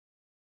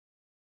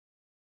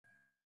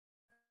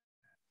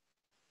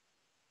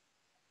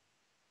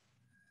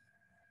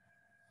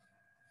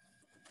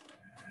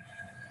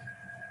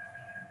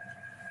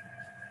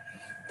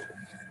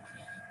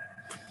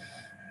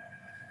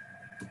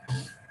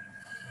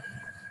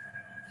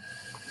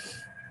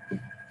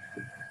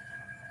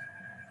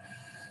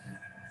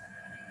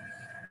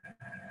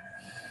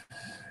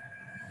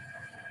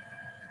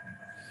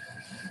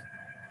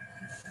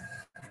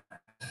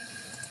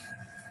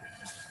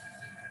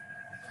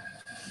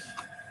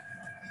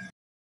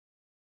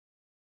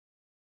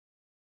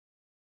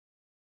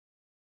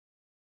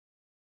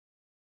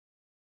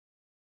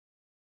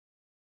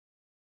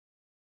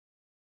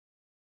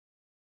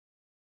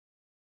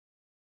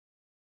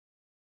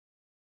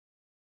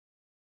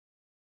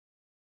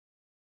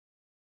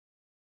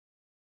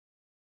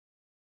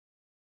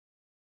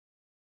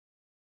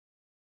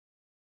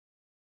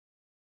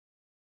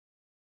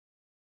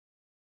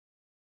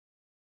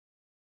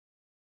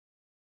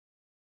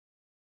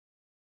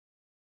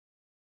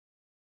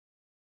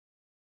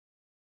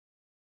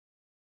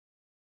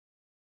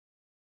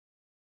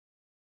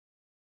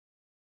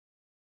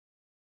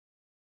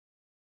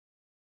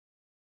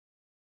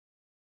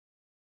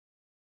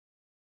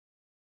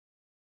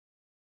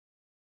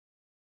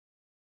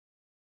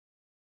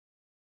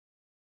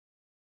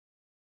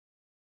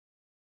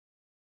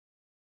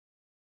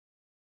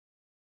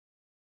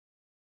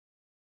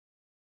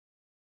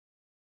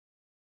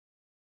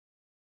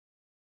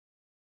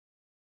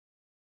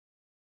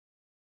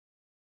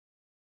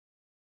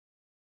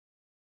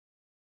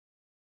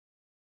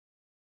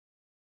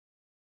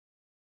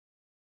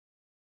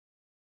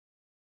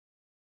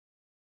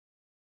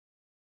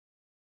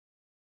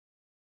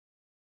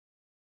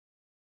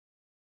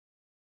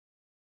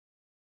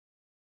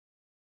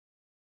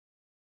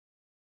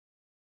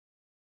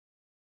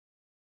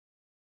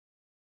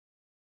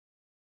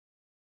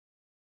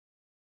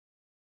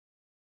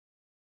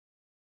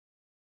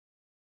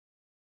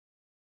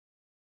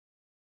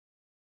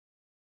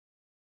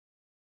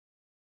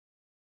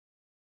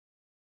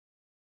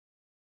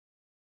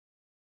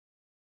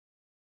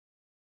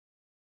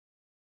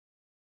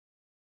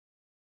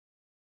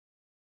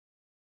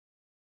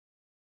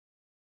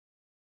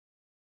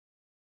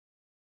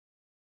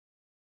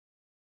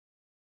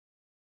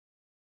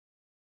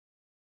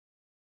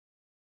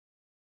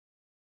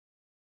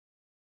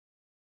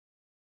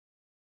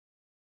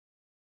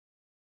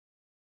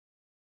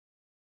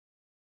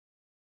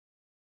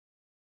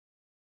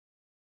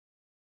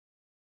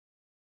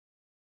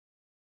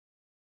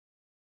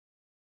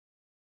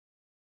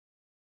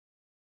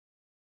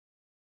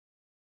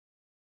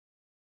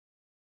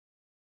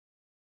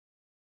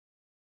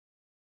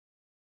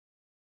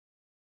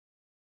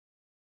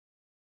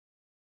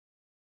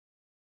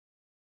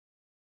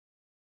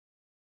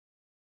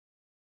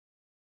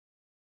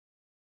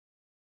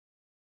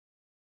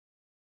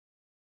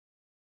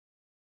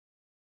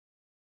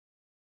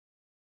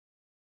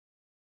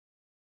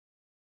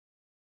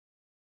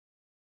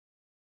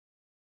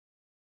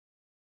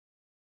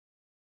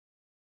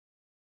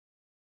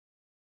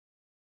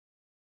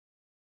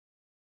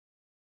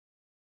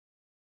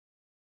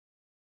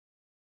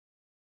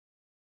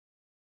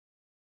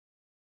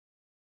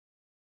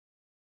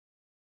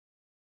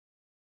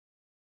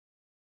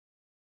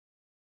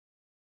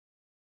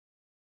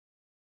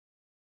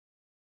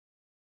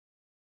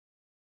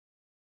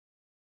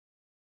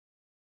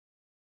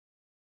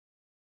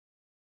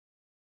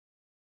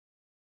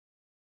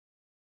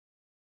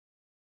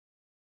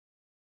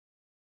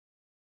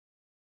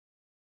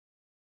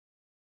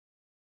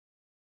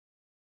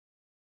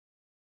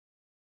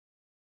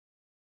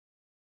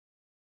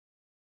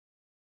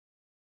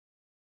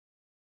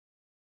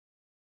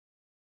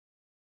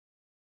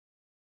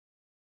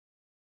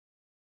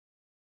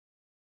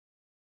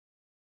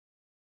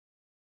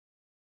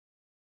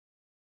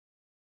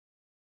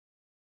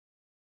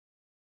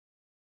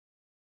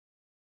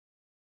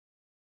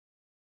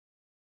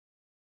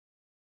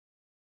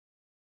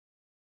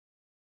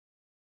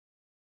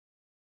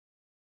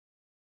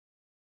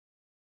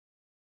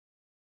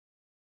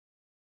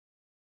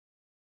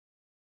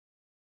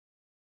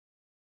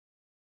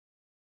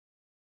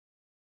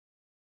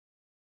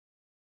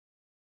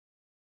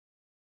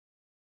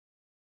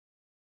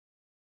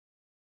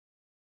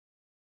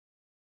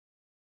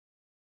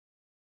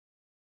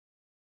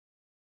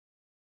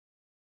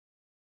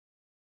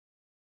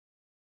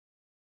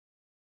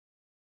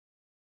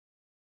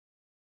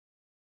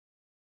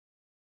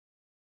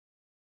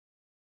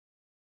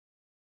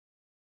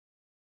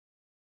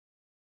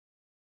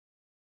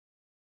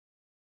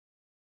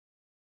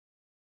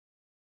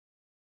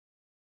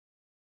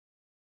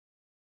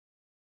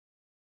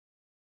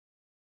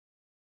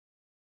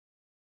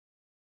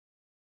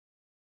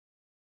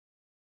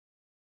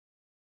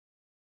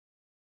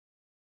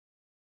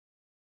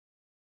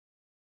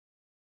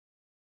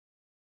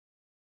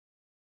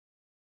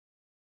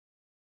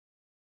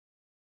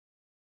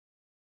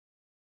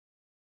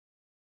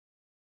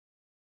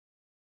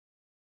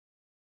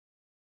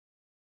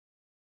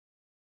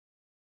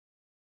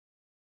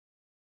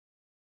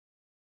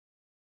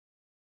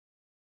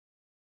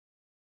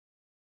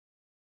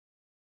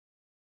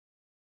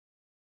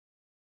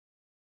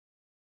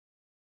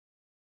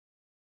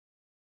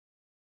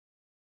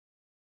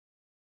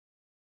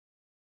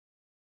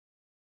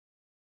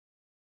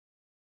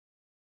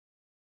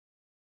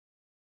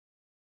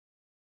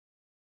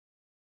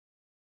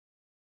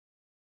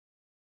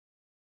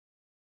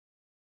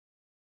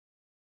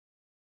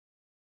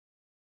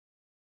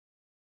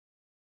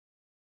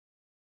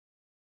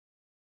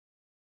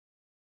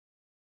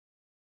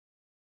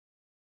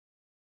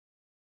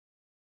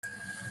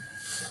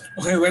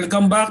Okay,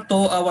 welcome back to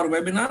our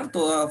webinar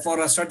for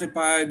a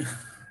certified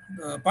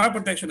fire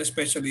protection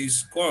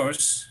specialist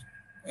course.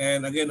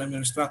 And again, I'm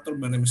your instructor.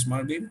 My name is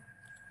Marvin.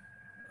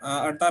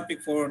 Our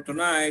topic for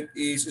tonight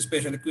is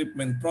special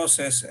equipment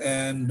process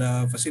and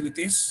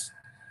facilities.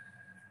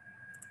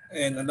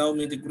 And allow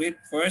me to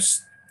greet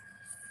first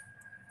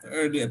the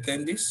early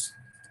attendees,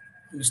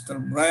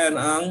 Mr. Brian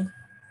Ang,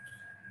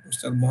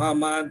 Mr.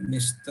 Muhammad,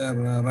 Mr.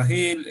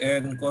 Rahil,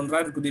 and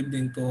Conrad. Good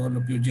evening to all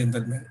of you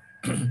gentlemen.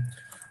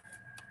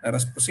 Let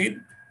us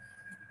proceed.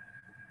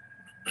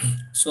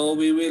 So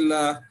we will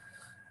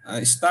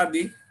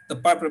study the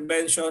fire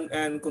prevention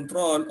and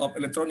control of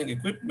electronic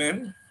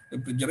equipment,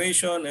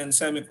 refrigeration and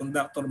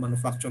semiconductor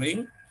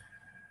manufacturing,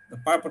 the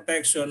fire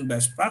protection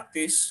best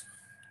practice,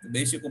 the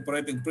basic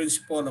operating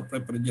principle of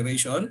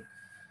refrigeration,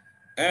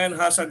 and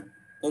hazard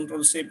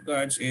control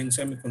safeguards in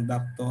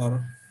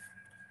semiconductor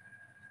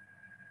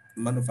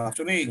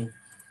manufacturing.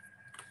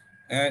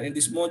 And in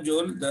this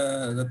module,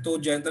 the two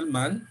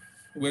gentlemen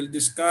will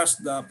discuss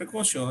the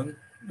precaution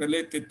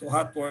related to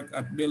hot work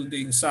at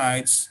building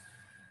sites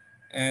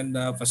and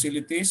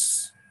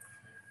facilities.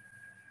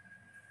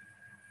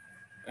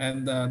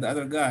 And the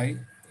other guy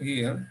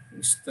here,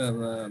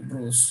 Mr.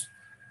 Bruce,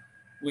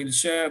 will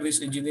share his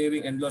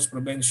engineering and loss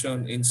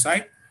prevention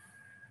insight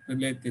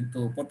related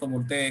to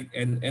photovoltaic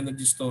and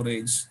energy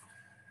storage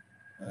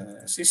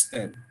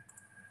system.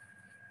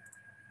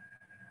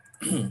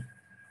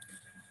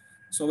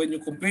 So when you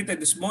completed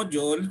this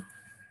module,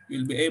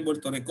 you'll be able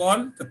to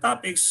recall the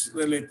topics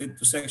related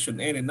to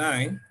section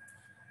 89,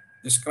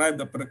 describe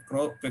the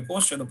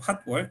precaution of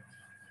hot work,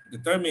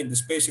 determine the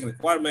spacing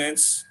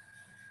requirements,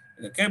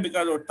 the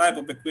chemical or type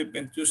of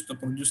equipment used to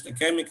produce the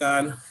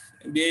chemical,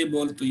 and be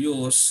able to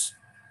use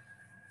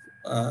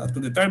to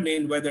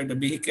determine whether the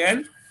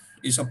vehicle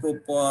is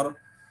approved for,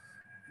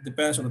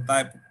 depends on the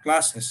type of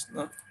classes.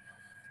 No?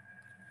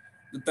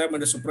 Determine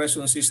the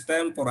suppression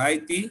system for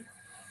IT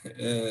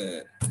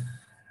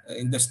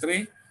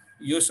industry.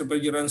 Use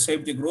refrigerant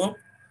safety group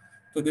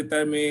to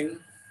determine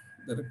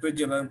the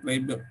refrigerant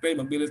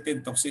flammability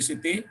and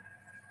toxicity.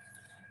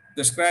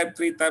 Describe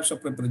 3 types of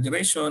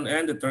refrigeration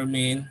and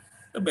determine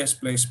the best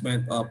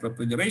placement of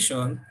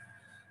refrigeration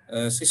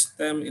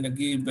system in a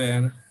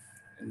given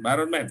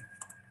environment.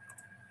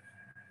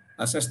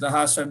 Assess the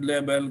hazard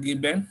level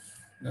given,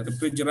 the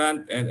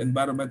refrigerant and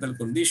environmental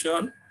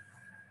condition,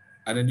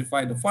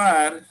 identify the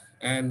fire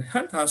and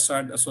health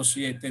hazard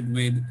associated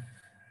with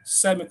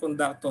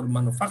semiconductor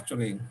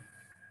manufacturing.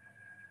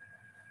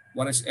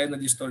 What is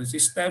energy storage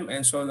system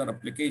and solar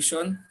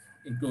application,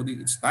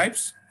 including its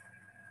types,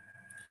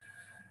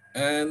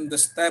 and the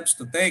steps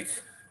to take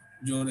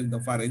during the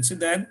fire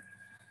incident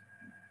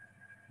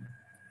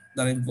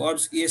that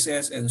involves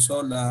ESS and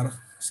solar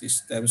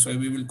system. So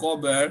we will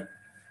cover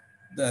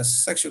the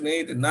section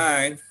 8 and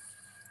 9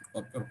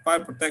 of your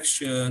fire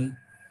protection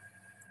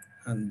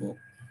handbook.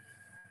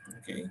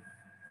 Okay.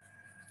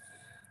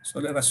 So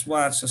let us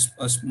watch a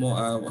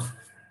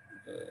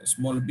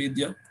small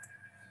video.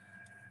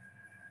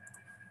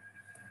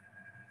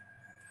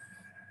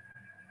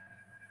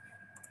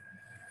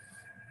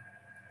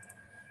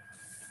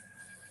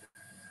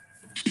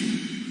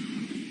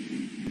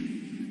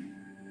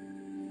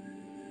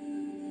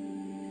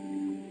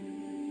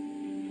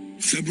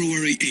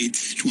 February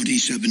 8th,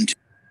 2017.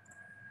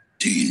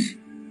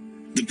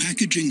 The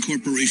Packaging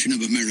Corporation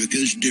of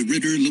America's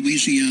DeRidder,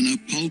 Louisiana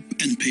Pulp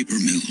and Paper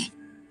Mill.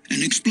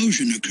 An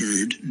explosion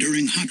occurred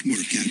during hot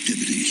work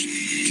activities,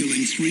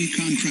 killing 3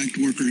 contract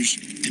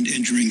workers and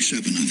injuring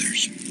 7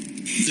 others.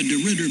 The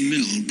DeRidder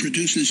mill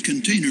produces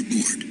container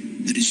board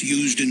that is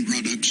used in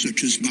products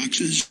such as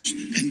boxes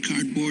and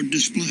cardboard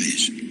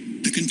displays.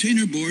 The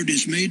container board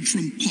is made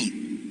from pulp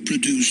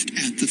produced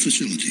at the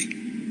facility.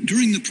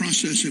 During the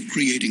process of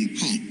creating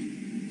pulp,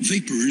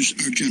 vapors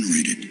are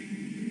generated.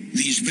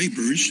 These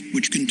vapors,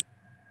 which contain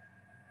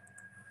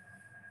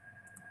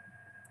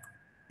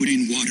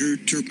water,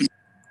 turpentine,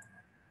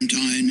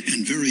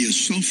 and various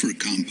sulfur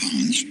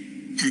compounds,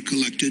 are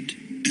collected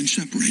and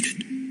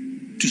separated.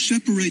 To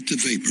separate the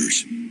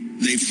vapors,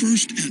 they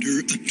first enter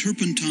a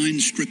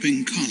turpentine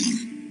stripping column.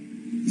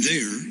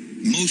 There,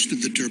 most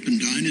of the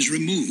turpentine is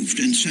removed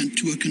and sent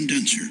to a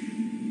condenser.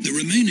 The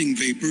remaining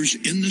vapors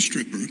in the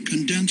stripper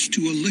condense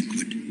to a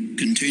liquid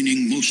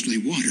containing mostly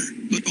water,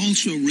 but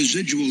also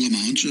residual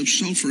amounts of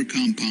sulfur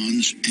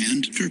compounds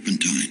and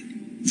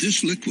turpentine.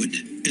 This liquid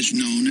is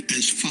known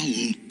as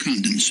foul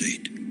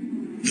condensate.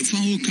 The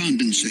foul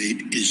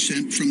condensate is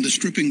sent from the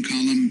stripping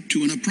column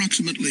to an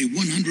approximately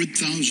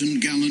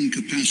 100,000-gallon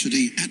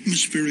capacity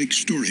atmospheric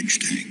storage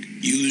tank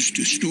used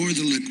to store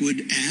the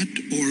liquid at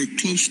or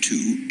close to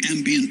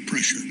ambient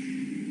pressure.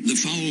 The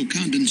foul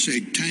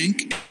condensate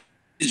tank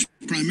is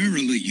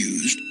primarily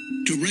used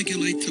to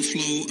regulate the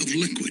flow of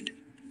liquid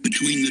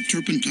between the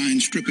turpentine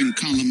stripping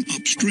column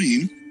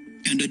upstream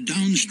and a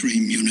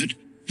downstream unit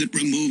that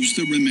removes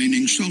the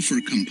remaining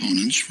sulfur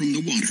components from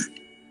the water.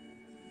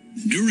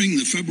 During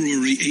the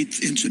February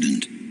 8th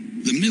incident,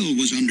 the mill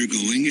was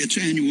undergoing its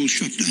annual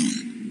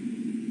shutdown.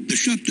 The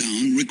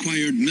shutdown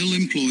required mill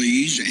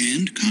employees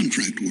and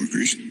contract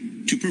workers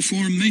to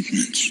perform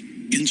maintenance,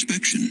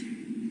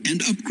 inspection, and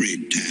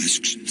upgrade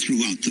tasks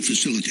throughout the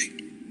facility.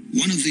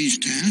 One of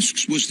these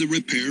tasks was the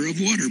repair of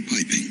water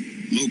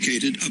piping,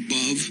 located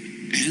above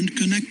and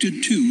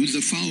connected to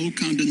the foul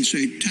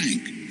condensate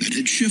tank that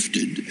had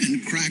shifted and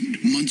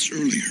cracked months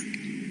earlier.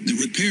 The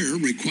repair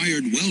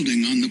required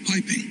welding on the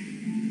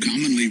piping,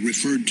 commonly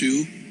referred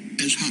to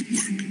as hot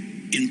work.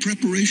 In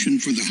preparation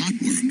for the hot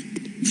work,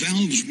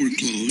 valves were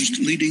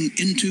closed leading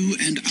into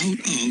and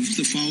out of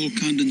the foul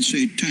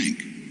condensate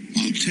tank,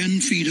 while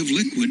 10 feet of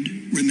liquid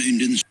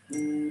remained inside.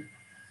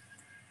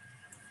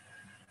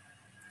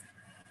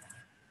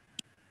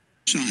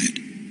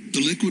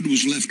 The liquid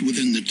was left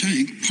within the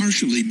tank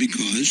partially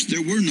because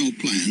there were no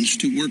plans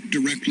to work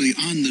directly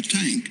on the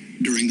tank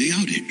during the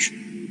outage.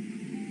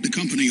 The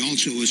company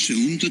also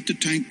assumed that the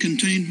tank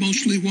contained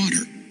mostly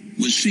water,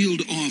 was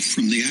sealed off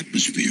from the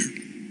atmosphere,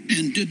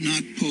 and did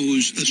not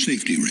pose a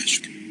safety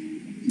risk.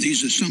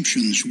 These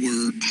assumptions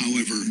were,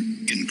 however,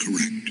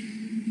 incorrect.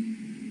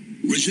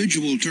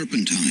 Residual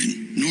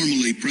turpentine,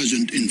 normally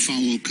present in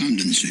foul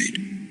condensate,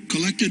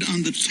 collected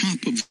on the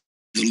top of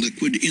the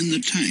liquid in the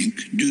tank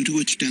due to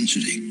its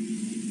density.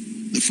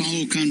 The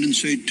foul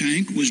condensate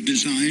tank was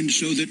designed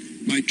so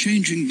that by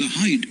changing the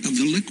height of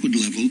the liquid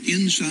level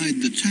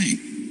inside the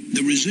tank,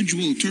 the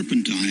residual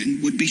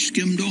turpentine would be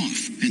skimmed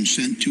off and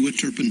sent to a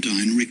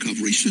turpentine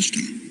recovery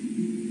system.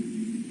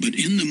 But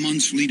in the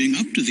months leading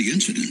up to the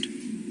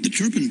incident, the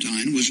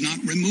turpentine was not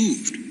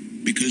removed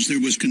because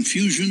there was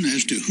confusion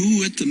as to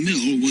who at the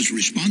mill was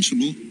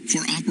responsible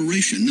for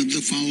operation of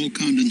the foul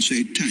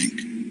condensate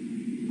tank.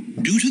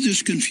 Due to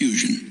this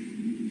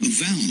confusion, a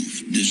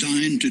valve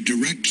designed to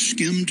direct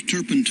skimmed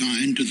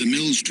turpentine to the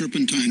mill's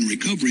turpentine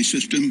recovery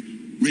system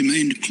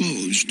remained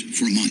closed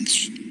for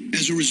months.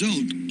 As a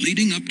result,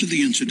 leading up to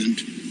the incident,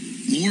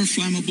 more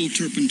flammable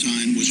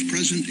turpentine was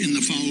present in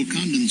the foul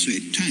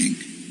condensate tank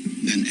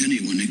than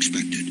anyone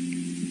expected.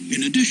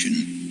 In addition,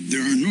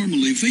 there are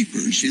normally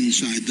vapors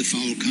inside the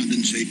foul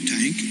condensate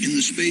tank in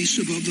the space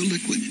above the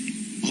liquid.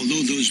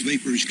 Although those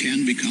vapors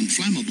can become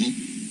flammable,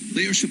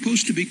 they are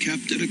supposed to be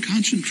kept at a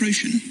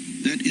concentration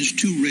that is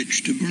too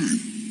rich to burn.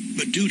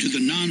 But due to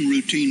the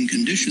non-routine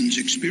conditions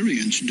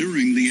experienced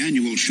during the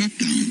annual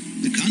shutdown,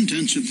 the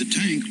contents of the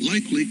tank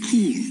likely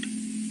cooled,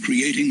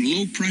 creating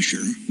low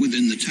pressure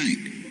within the tank.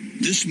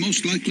 This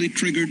most likely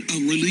triggered a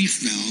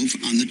relief valve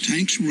on the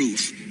tank's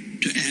roof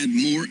to add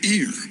more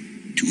air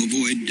to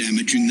avoid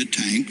damaging the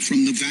tank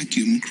from the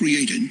vacuum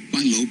created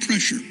by low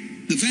pressure.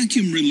 The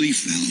vacuum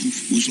relief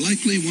valve was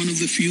likely one of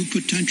the few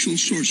potential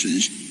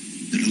sources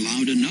that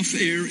allowed enough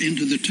air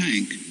into the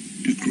tank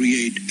to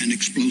create an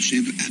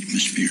explosive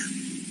atmosphere.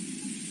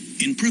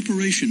 In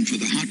preparation for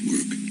the hot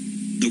work,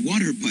 the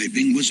water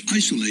piping was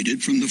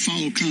isolated from the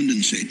foul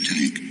condensate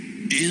tank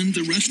and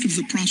the rest of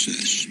the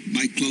process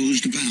by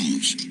closed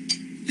valves,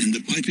 and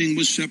the piping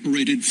was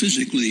separated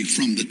physically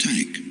from the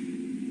tank.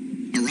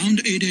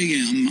 Around 8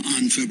 a.m.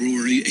 on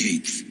February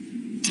 8th,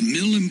 a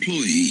mill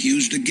employee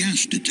used a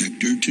gas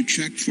detector to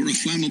check for a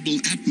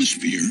flammable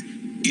atmosphere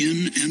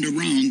in and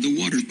around the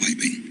water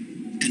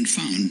piping, and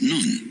found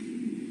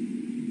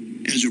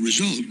none. As a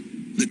result,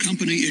 the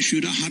company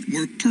issued a hot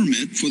work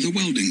permit for the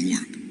welding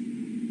work.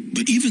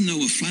 But even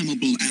though a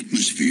flammable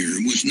atmosphere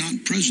was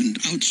not present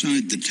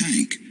outside the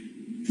tank,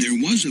 there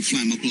was a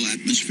flammable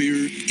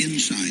atmosphere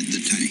inside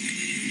the tank.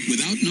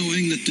 Without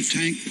knowing that the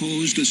tank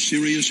posed a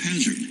serious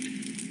hazard,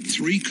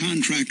 3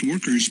 contract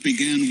workers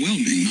began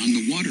welding on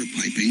the water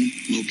piping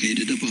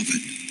located above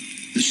it.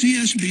 The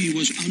CSB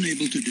was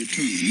unable to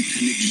determine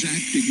an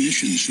exact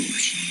ignition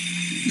source,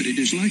 but it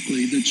is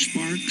likely that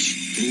sparks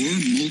or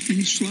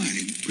molten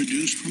slag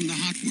produced from the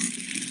hot work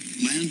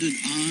landed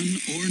on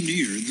or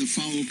near the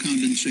foul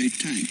condensate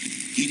tank,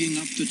 heating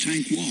up the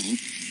tank wall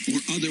or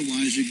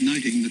otherwise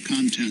igniting the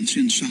contents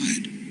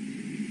inside.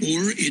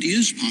 Or it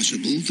is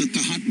possible that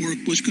the hot work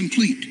was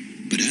complete,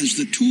 but as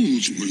the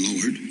tools were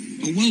lowered,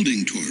 a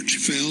welding torch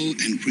fell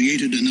and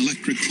created an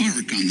electric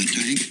arc on the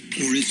tank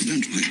or its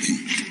vent piping.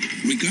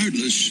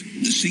 Regardless,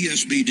 the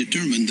CSB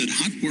determined that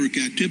hot work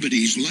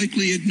activities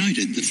likely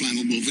ignited the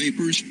flammable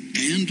vapors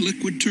and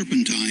liquid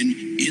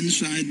turpentine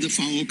inside the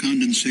foul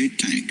condensate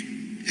tank.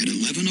 At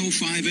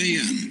 11:05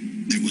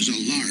 a.m., there was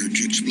a large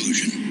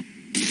explosion.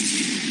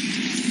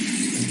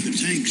 The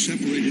tank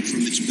separated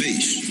from its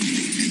base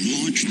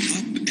and launched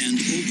up and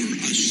over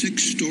a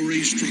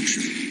 6-story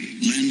structure,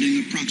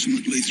 landing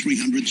approximately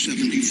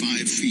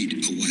 375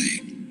 feet away.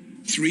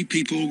 3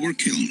 people were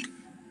killed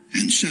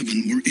and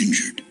 7 were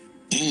injured.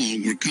 All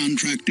were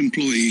contract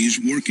employees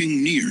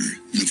working near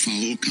the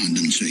foul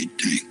condensate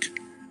tank.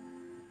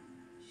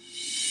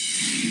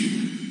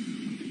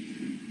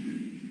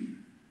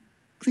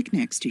 Click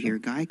next to hear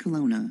Guy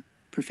Colonna,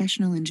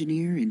 professional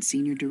engineer and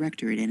senior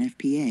director at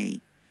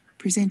NFPA,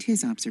 present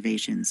his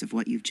observations of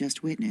what you've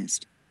just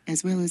witnessed,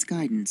 as well as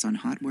guidance on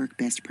hot work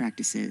best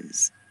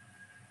practices.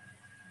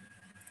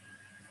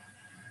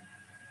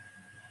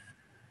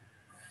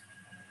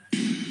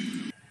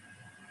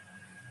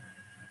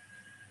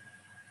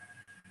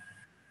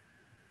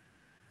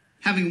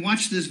 having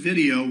watched this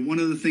video, one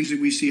of the things that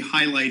we see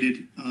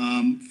highlighted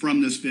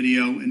from this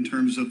video in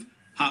terms of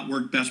hot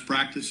work best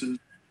practices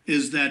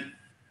is that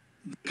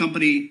the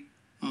company,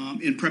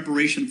 in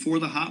preparation for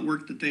the hot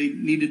work that they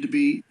needed to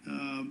be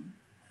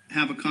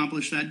have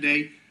accomplished that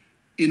day,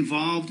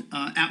 involved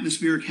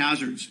atmospheric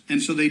hazards.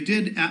 And so they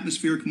did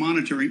atmospheric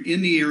monitoring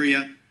in the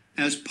area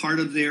as part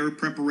of their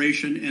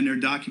preparation and their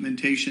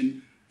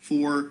documentation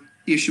for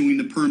issuing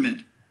the permit.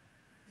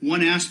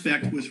 One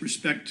aspect with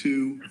respect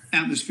to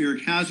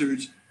atmospheric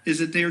hazards is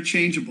that they are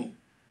changeable.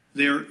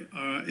 There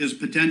is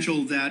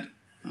potential that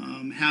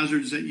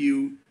hazards that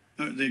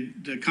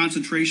the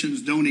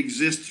concentrations don't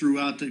exist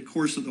throughout the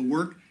course of the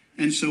work,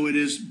 and so it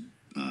is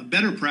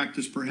better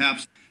practice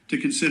perhaps to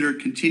consider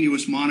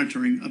continuous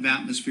monitoring of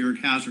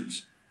atmospheric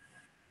hazards.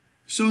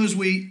 So as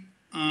we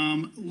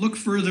look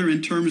further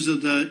in terms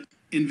of the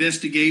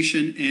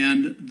investigation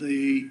and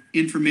the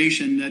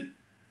information that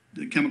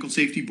the Chemical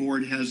Safety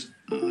Board has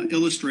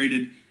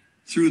illustrated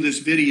through this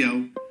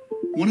video,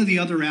 one of the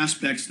other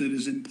aspects that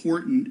is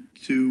important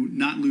to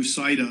not lose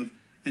sight of,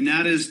 and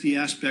that is the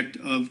aspect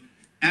of,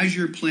 as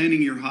you're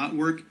planning your hot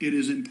work, it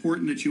is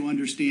important that you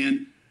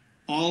understand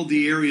all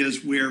the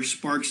areas where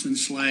sparks and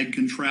slag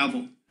can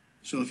travel.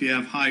 So if you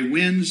have high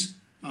winds,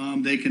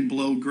 they can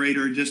blow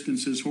greater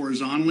distances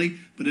horizontally.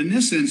 But in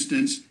this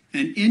instance,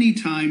 and any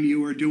time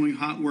you are doing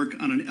hot work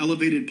on an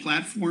elevated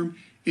platform,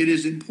 it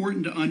is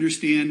important to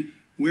understand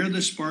where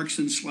the sparks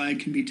and slag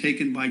can be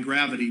taken by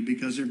gravity,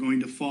 because they're going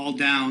to fall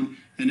down.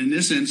 And in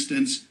this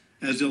instance,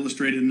 as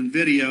illustrated in the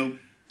video,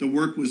 the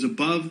work was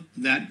above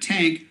that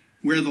tank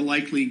where the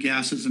likely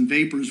gases and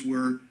vapors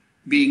were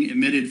being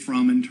emitted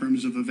from in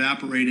terms of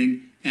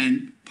evaporating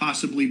and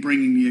possibly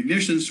bringing the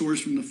ignition source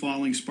from the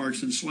falling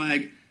sparks and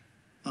slag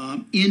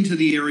into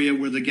the area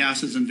where the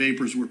gases and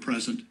vapors were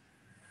present.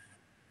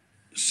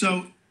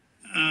 So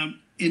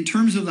in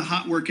terms of the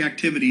hot work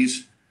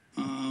activities,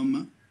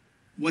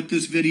 what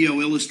this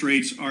video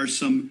illustrates are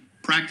some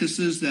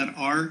practices that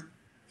are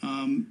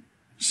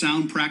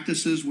sound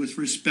practices with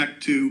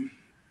respect to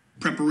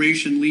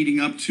preparation leading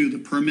up to the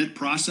permit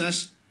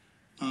process.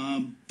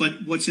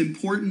 But what's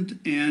important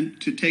and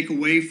to take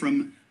away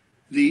from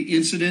the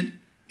incident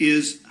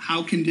is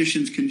how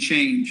conditions can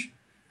change.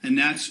 And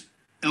that's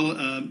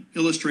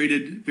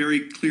illustrated very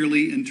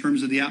clearly in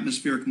terms of the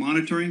atmospheric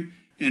monitoring,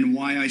 and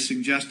why I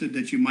suggested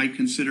that you might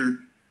consider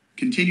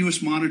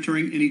continuous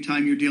monitoring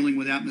anytime you're dealing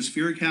with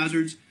atmospheric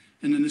hazards.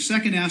 And then the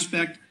second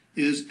aspect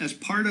is, as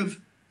part of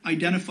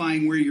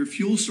identifying where your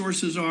fuel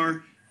sources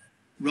are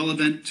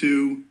relevant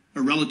to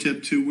or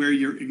relative to where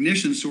your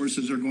ignition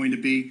sources are going to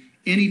be,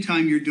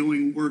 anytime you're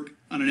doing work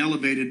on an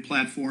elevated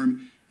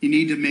platform, you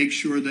need to make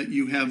sure that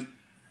you have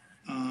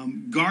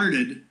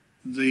guarded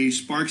the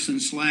sparks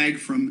and slag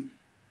from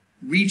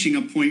reaching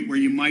a point where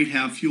you might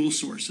have fuel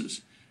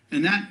sources.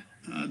 And that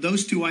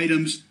those two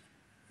items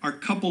are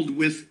coupled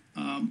with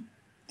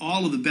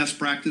all of the best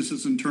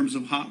practices in terms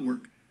of hot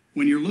work.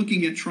 When you're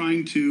looking at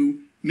trying to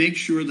make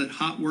sure that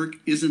hot work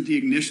isn't the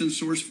ignition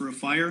source for a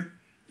fire,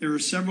 there are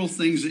several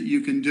things that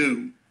you can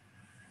do.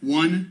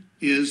 One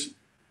is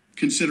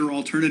consider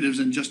alternatives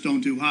and just don't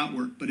do hot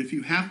work. But if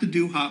you have to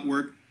do hot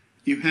work,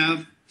 you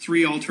have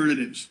three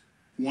alternatives.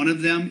 One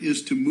of them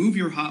is to move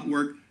your hot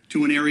work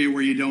to an area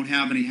where you don't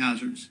have any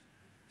hazards.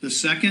 The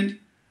second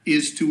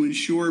is to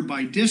ensure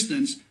by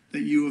distance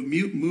that you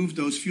have moved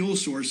those fuel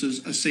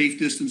sources a safe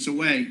distance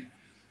away.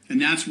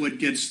 And that's what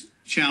gets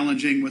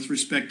challenging with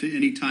respect to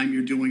any time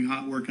you're doing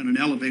hot work on an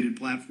elevated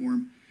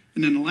platform.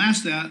 And then the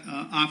last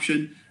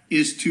option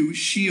is to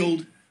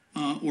shield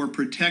or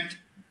protect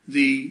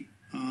the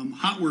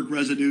hot work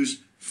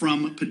residues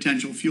from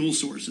potential fuel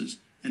sources.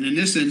 And in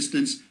this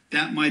instance,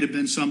 that might have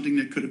been something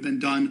that could have been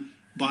done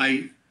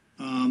by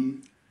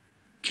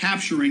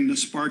capturing the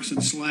sparks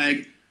and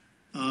slag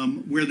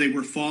where they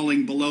were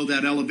falling below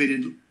that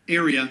elevated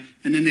area,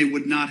 and then they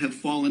would not have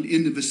fallen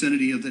in the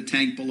vicinity of the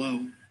tank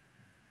below.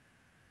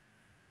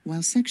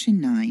 While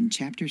Section 9,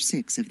 Chapter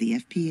 6 of the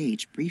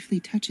FPH briefly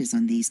touches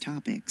on these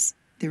topics,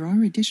 there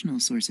are additional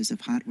sources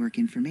of hot work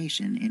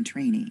information and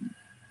training.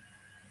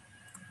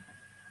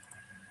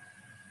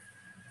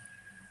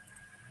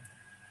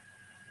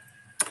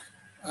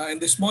 In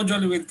this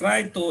module, we will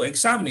try to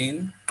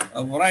examine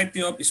a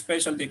variety of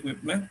specialty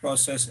equipment,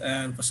 process,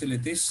 and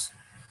facilities.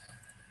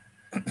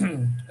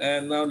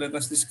 And now let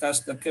us discuss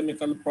the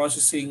chemical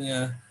processing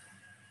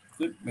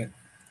equipment.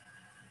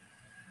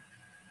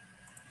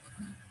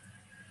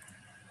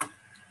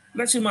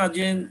 Let's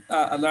imagine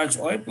a large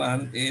oil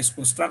plant is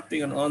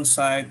constructing an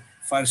on-site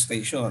fire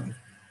station.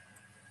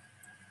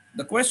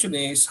 The question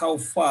is, how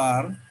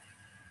far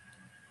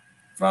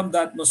from the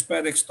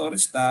atmospheric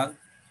storage tank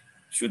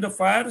should the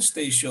fire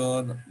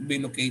station be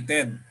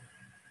located?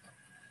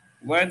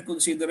 When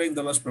considering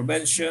the loss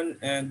prevention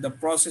and the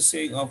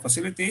processing of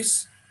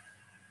facilities,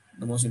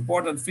 the most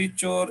important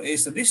feature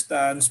is the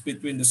distance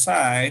between the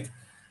site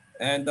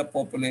and the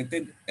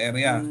populated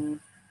area.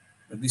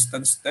 The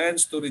distance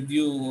tends to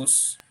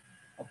reduce,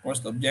 of course,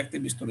 the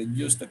objective is to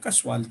reduce the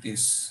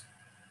casualties.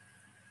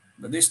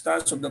 The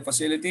distance of the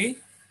facility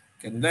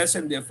can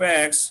lessen the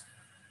effects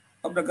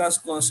of the gas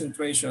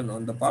concentration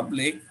on the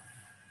public,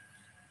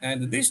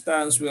 and the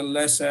distance will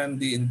lessen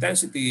the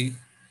intensity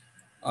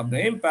of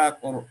the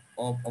impact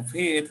of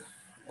heat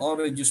or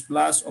reduce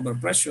blast over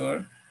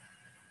pressure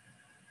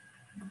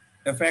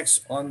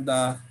effects on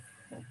the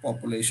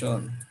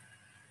population.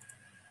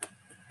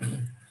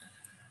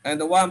 And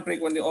the one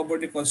frequently over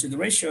the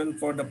consideration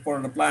for the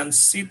plan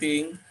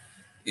setting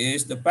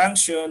is the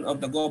function of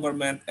the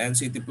government and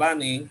city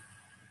planning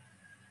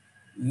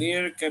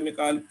near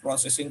chemical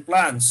processing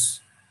plants.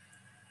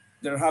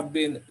 There have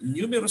been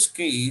numerous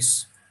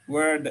cases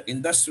where the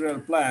industrial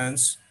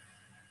plants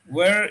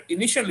were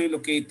initially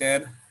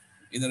located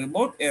in a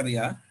remote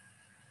area,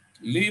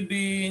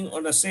 living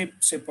on a safe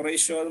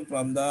separation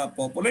from the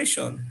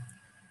population.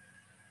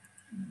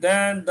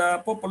 Then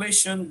the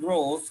population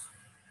growth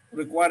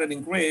required an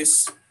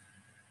increase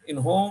in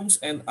homes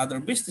and other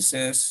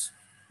businesses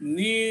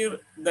near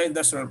the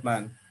industrial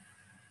plant.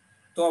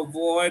 To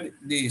avoid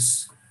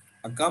this,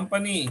 a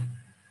company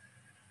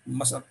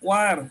must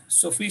acquire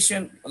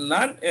sufficient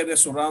land area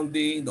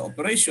surrounding the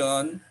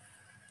operation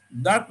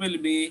that will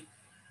be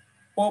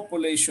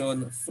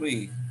population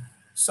free.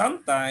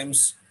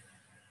 Sometimes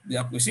the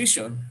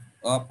acquisition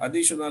of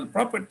additional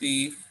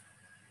property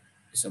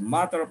is a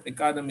matter of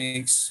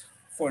economics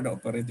for the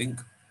operating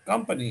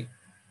company.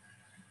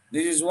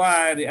 This is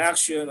why the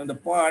action on the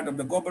part of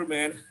the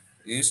government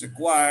is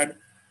required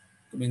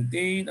to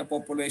maintain a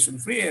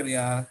population-free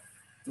area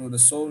through the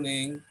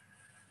zoning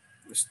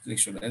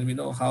restriction. And we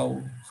know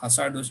how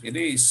hazardous it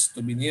is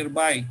to be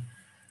nearby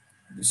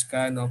this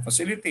kind of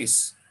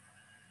facilities.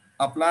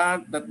 A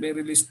plant that may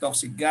release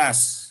toxic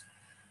gas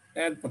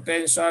and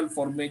potential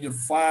for major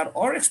fire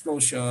or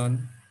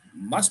explosion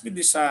must be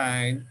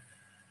designed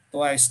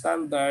to high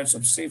standards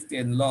of safety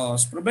and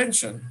loss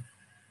prevention.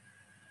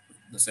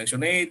 The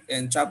Section 8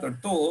 and Chapter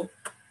 2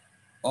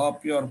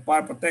 of your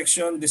fire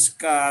protection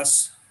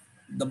discuss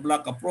the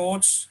block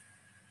approach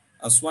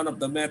as one of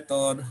the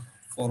method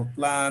for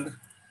planned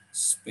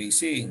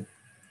spacing.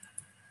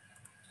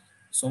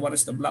 So what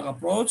is the block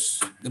approach?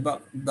 The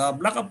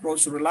block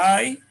approach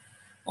rely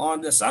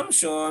on the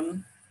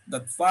assumption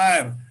that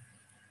fire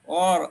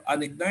or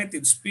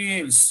unignited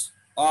spills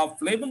of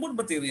flammable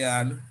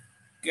material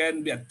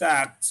can be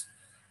attacked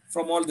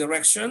from all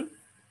directions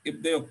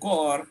if they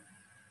occur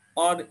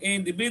on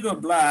individual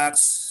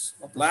blocks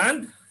of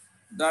land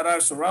that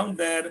are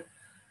surrounded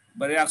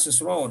by the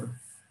access road.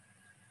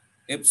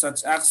 If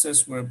such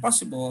access were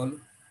possible,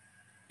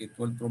 it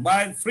will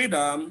provide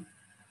freedom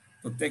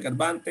to take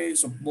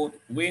advantage of both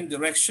wind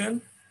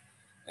direction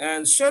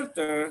and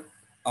shelter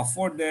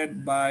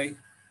afforded by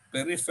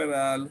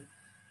peripheral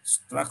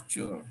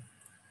structure.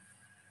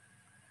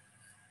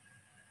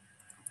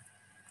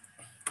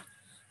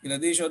 In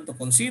addition to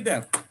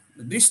consider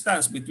the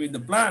distance between the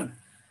plant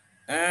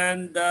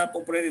and the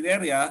populated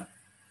area,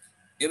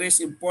 it is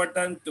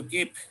important to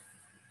keep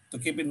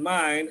in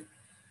mind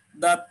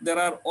that there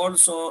are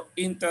also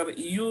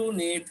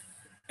inter-unit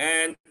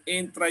and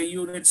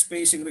intra-unit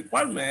spacing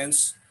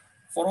requirements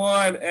for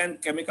oil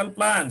and chemical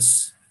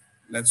plants.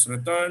 Let's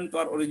return to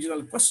our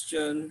original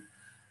question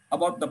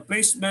about the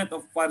placement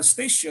of fire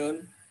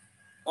station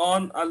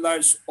on a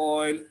large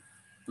oil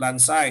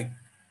plant site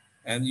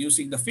and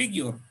using the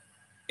figure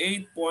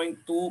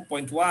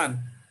 8.2.1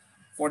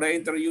 for the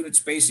inter-unit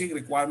spacing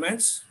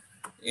requirements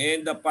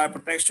in the fire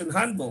protection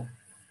handbook.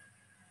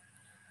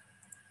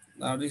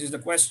 Now, this is the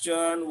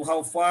question,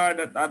 how far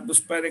that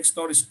atmospheric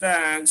storage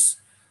tanks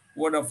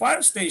would a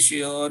fire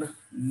station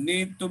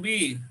need to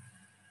be?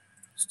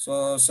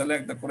 So,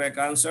 select the correct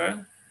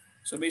answer.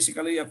 So,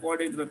 basically,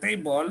 according to the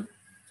table,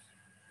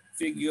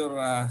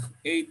 figure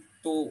 8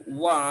 to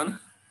 1,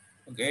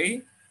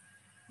 okay,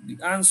 the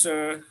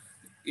answer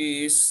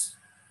is,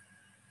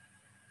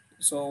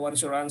 so what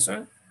is your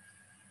answer?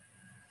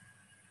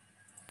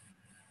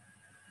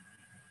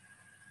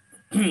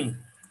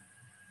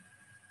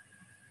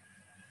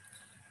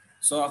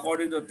 So,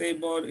 according to the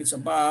table, it's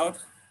about,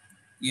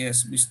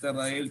 yes, Mr.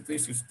 Rael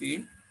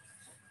 350.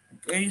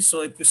 Okay,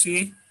 so if you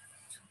see,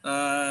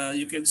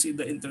 you can see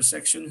the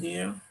intersection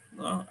here,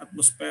 no?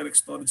 Atmospheric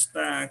storage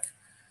tank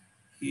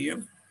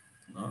here,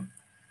 no?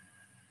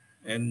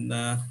 And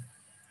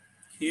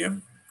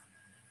here,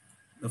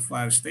 the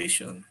fire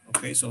station.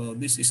 Okay, so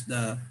this is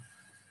the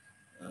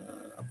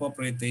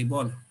appropriate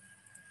table,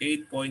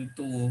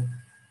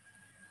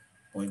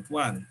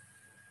 8.2.1.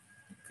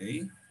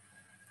 Okay,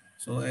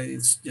 so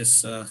it's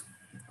just a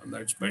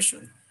large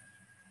version.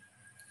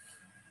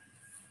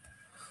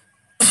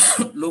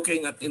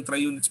 Looking at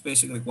intra-unit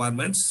spacing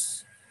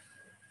requirements,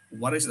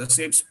 what is the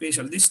safe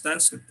spatial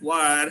distance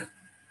required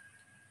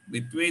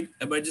between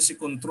emergency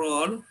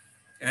control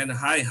and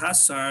high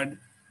hazard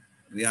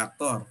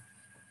reactor?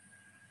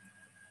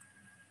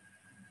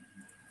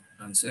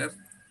 Answer.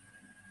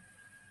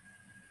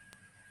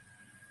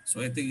 So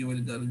I think you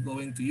will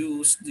going to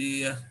use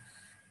the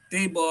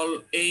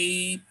table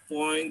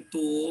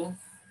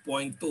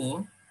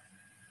 8.2.2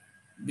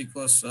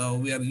 because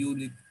we are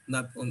unit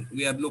not on,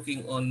 we are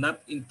looking on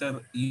not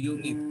inter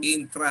unit,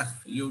 intra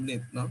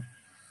unit, no?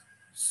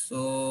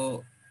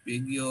 So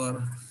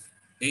Figure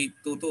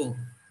 822.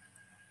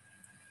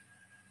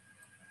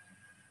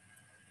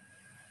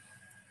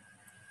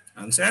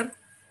 Answer?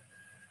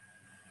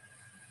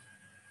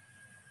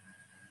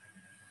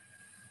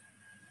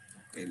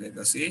 Okay, let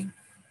us see.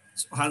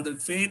 So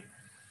 100 feet.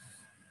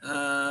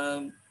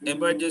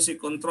 Emergency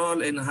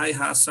control and high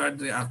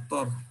hazard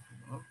reactor.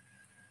 No?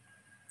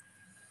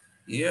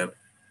 Here,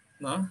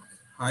 no?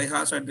 High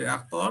hazard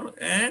reactor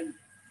and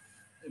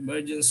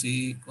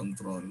emergency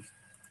control.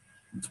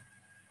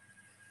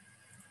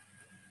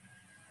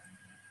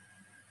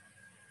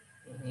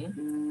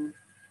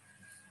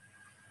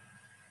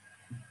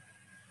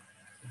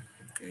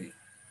 Okay.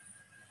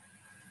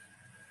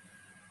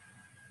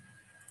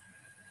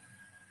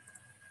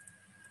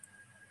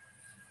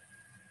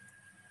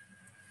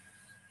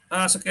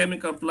 As a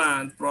chemical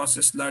plant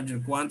process larger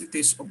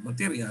quantities of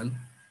material,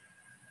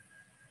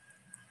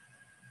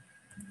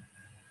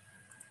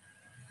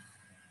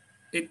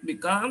 it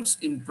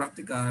becomes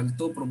impractical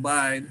to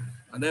provide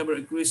an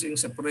ever-increasing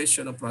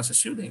separation of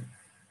process unit.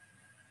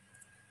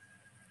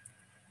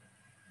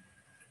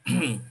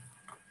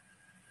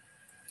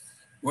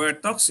 Where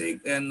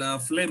toxic and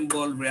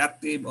flammable,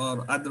 reactive,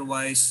 or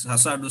otherwise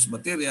hazardous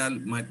material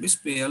might be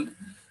spilled,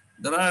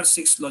 there are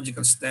 6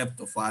 logical steps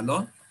to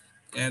follow,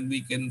 and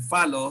we can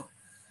follow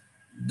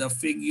the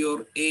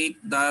figure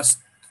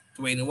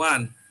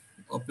 8-21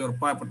 of your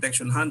fire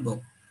protection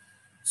handbook.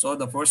 So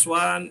the first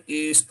one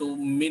is to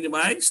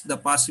minimize the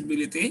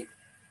possibility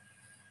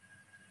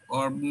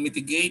or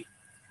mitigate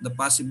the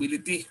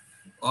possibility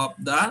of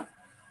the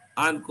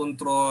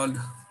uncontrolled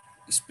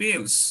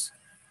spills.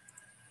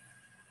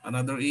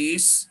 Another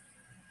is,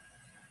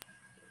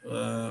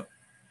 uh,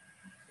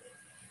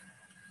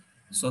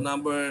 so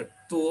number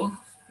 2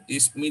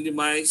 is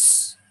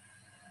minimize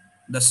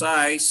the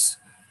size.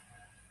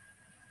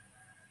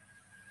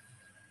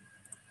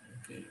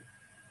 Okay.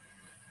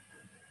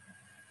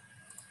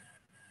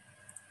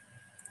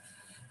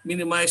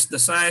 Minimize the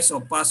size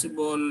of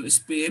possible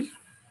spill.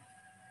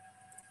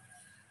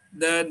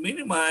 Then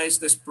minimize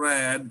the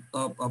spread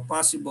of a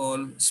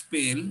possible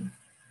spill.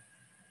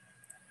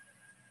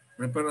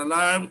 Prepare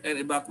alarm and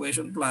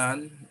evacuation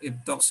plan if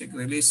toxic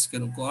release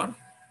can occur.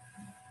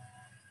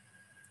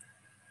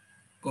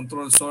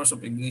 Control source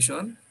of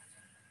ignition.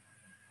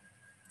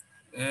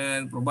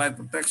 And provide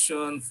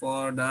protection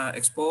for the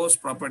exposed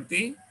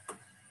property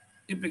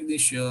if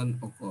ignition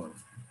occurs.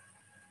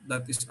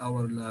 That is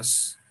our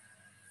last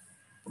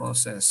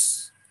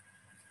process.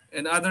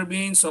 And other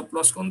means of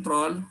loss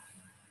control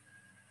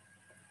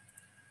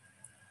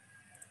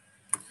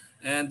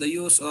and the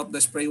use of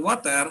the spray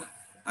water,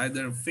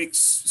 either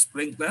fixed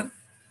sprinkler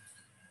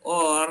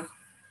or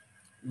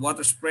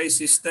water spray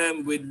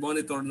system with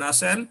monitor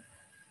nozzle.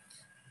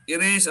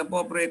 It is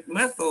appropriate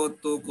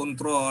method to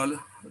control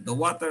the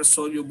water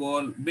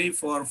soluble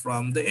vapor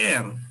from the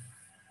air.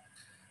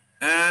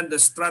 And the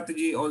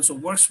strategy also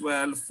works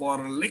well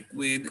for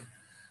liquid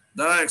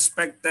that are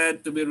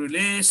expected to be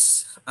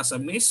released as a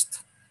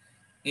mist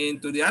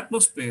into the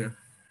atmosphere.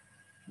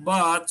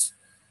 But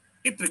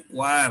it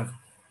requires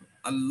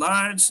a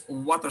large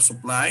water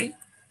supply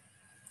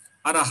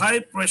at a high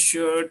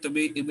pressure to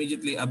be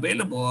immediately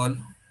available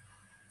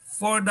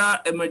for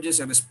the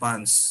emergency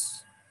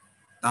response.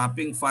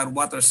 Tapping fire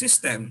water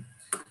system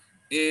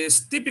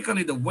is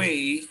typically the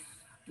way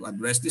to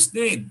address this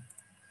need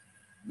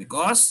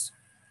because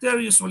they're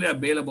usually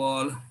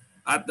available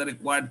at the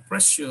required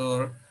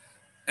pressure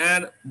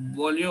and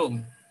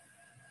volume.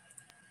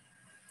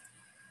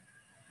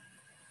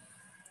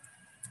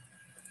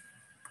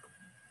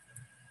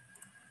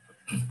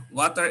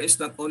 Water is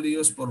not only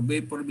used for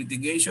vapor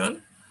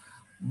mitigation,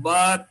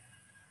 but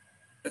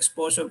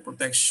exposure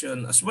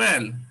protection as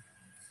well.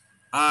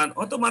 An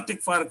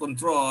automatic fire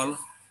control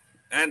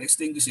and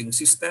extinguishing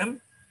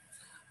system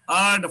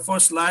are the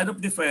first line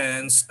of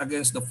defense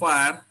against the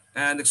fire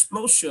and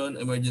explosion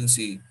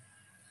emergency.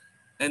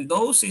 And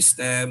those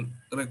systems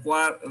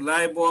require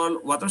reliable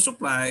water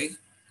supply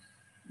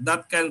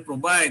that can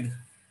provide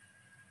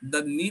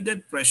the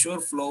needed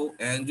pressure, flow,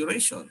 and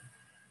duration.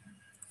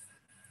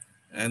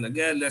 And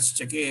again, let's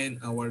check in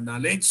our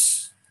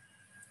knowledge.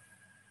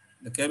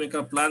 The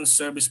chemical plant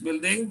service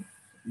building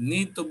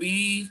need to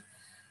be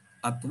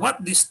at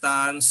what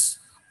distance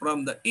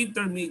from the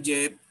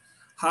intermediate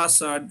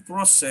hazard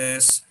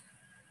process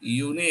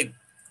unit?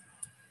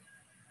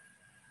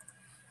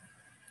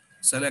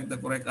 Select the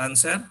correct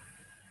answer.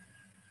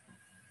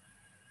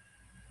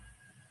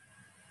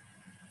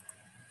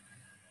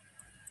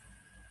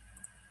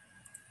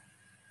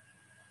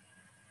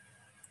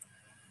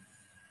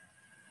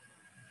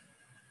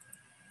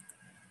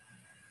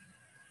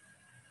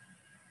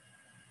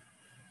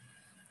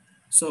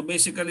 So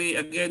basically,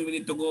 again, we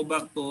need to go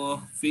back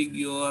to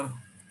figure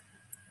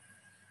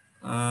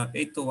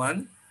 8 to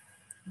 1.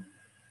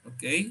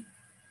 Okay.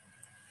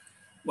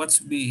 What's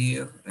B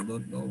here? I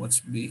don't know what's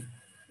B.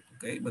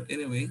 Okay, but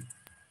anyway,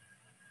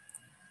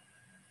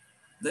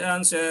 the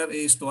answer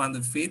is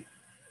 200 feet.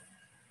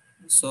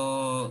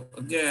 So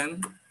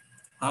again,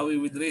 how we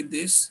would read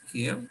this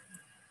here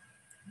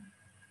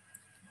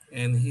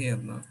and here,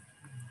 no?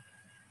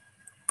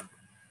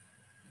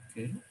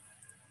 Okay.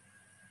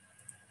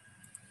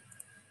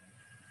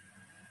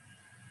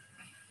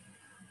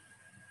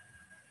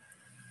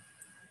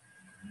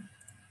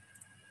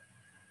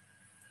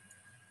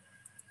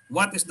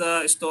 What is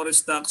the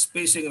storage tank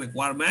spacing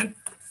requirement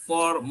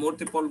for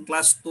multiple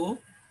class 2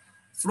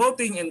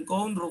 floating and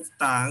cone roof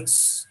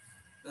tanks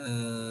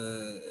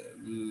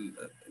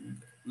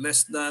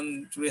less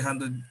than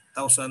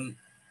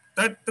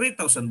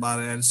 3,000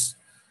 barrels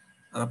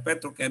are a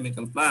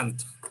petrochemical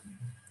plant?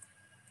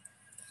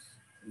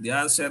 The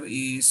answer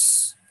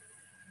is,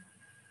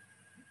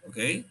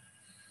 okay,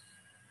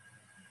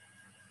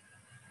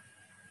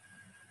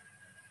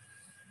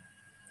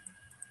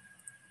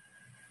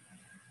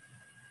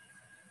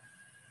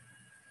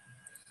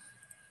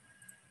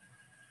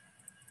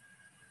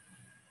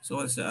 so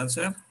what's the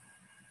answer?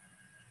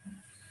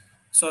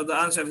 So the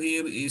answer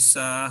here is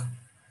the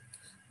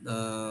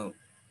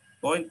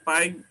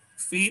 0.5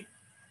 feet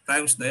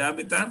times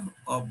diameter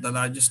of the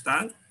largest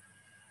tank,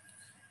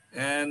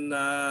 and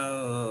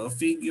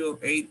figure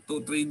 8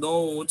 to 3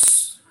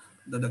 notes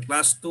that the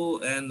class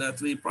 2 and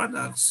 3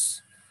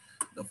 products,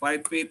 the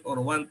 5 feet or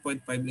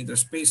 1.5 meter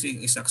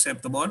spacing is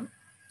acceptable.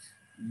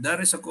 That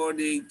is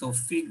according to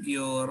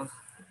figure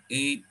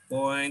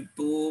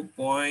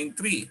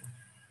 8.2.3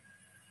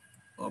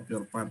 of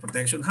your fire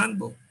protection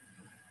handbook.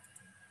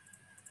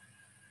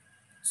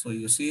 So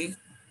you see,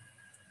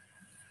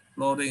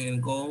 flooring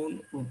and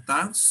cone roof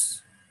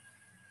tanks,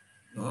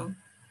 no,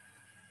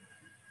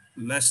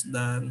 less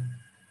than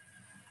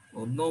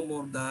or no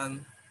more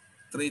than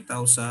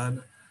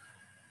 3,000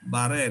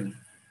 barrel.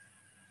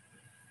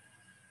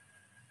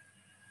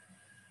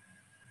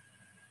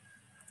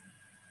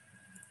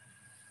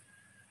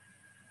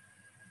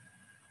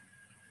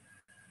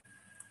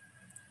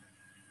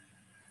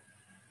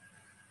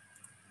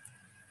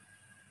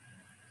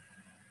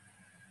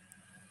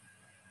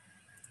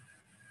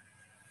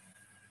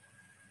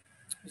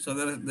 So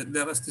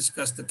there is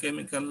discussed the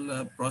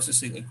chemical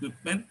processing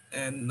equipment,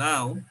 and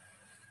now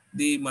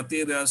the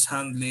materials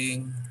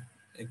handling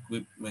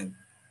equipment.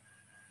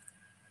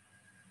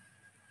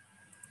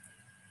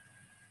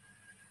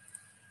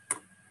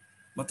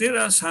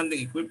 Materials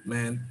handling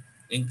equipment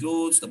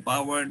includes the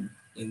powered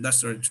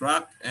industrial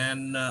truck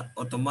and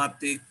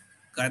automatic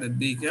guided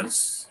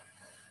vehicles,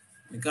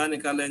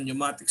 mechanical and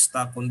pneumatic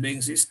stock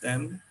conveying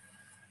system,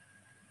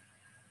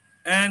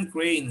 and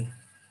crane.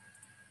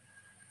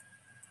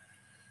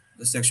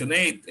 The Section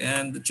 8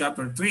 and the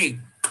Chapter 3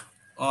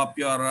 of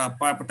your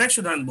fire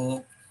protection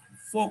handbook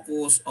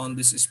focus on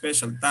this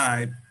special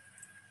type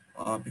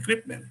of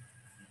equipment.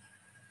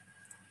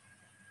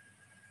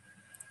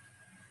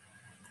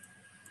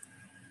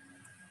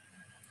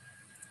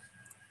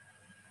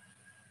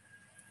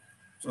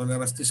 So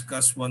let us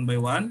discuss one by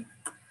one.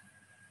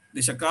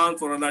 This account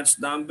for a large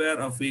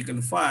number of vehicle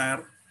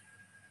fire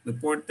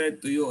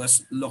reported to you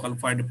as local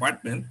fire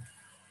department,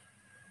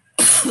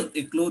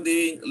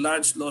 including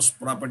large loss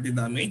property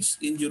damage,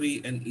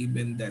 injury, and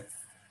even death.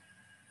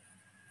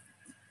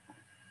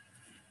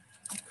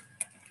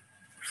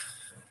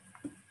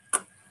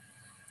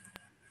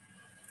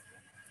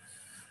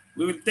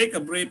 We will take a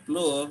brief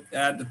look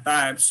at the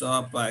types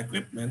of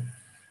equipment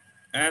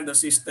and the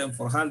system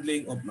for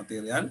handling of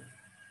material,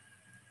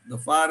 the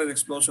fire and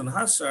explosion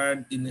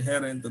hazard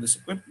inherent to this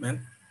equipment,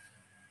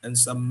 and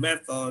some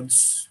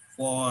methods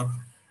for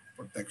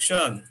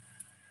protection.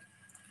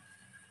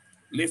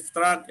 Lift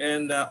truck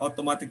and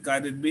automatic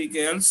guided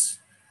vehicles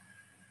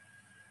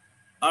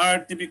are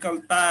typical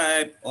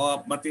type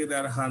of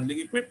material handling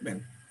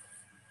equipment.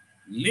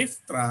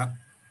 Lift truck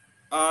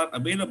are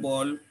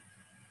available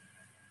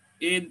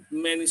in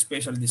many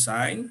special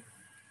design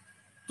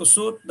to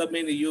suit the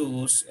many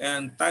use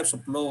and types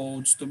of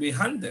loads to be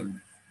handled.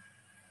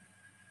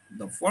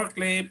 The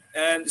forklift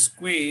and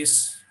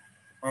squeeze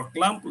or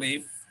clamp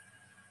lift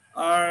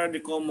are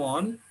the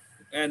common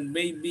and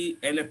may be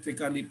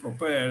electrically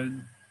propelled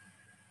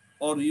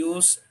or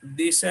use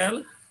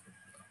diesel,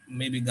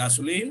 maybe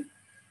gasoline,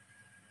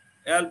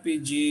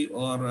 LPG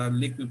or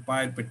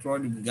liquefied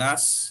petroleum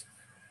gas,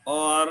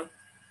 or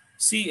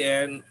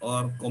CN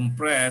or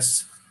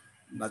compressed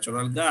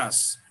natural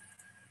gas,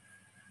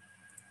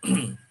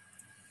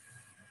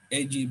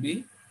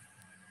 AGB,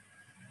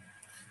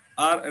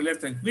 are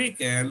electric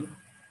vehicle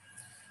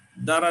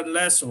that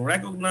unless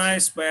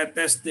recognized by a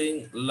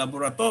testing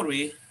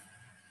laboratory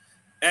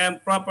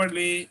and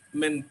properly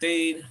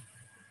maintained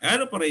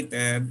and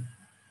operated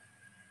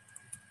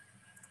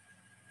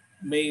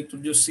may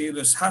introduce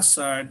serious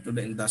hazard to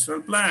the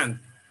industrial plant.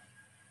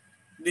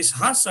 These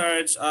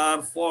hazards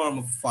are form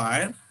of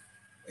fire,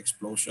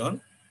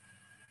 explosion,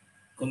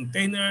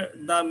 container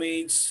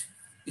damage,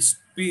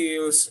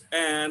 spills,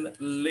 and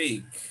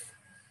leak.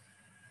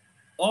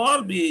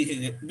 All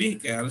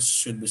vehicles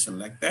should be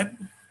selected,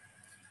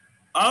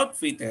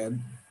 outfitted,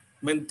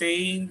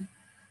 maintained,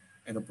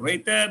 and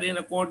operated in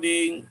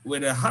according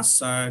with the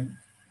hazard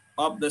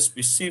of the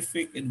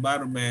specific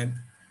environment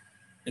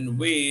in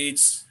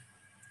which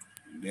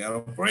they are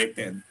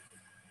operated.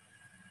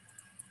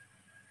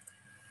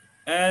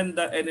 and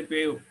the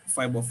NFPA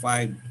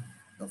 505,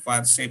 the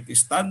fire safety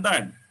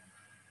standard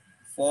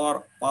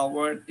for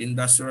powered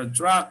industrial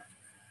truck,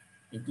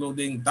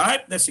 including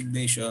type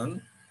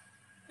designation,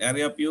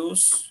 area of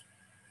use,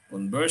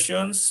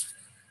 conversions,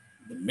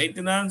 the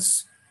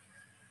maintenance,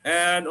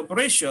 and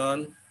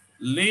operation,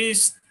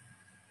 list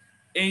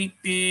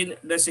 18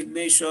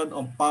 designation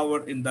of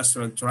powered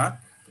industrial truck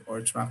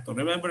or tractor.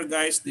 Remember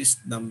guys, this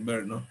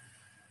number, no?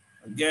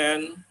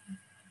 Again,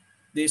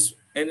 this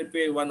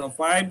NFPA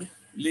 105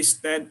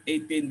 listed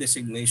 18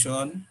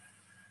 designation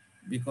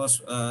because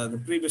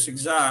the previous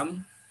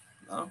exam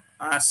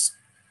asked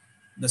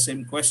the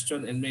same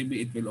question, and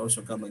maybe it will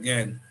also come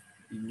again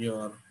in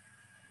your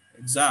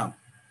exam.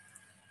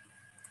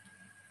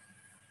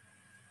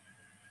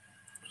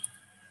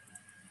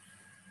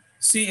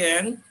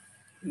 CN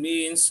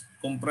means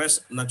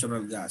compressed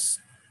natural gas.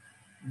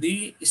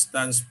 D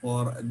stands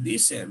for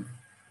diesel.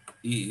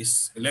 E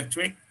is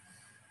electric.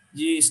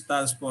 G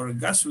stands for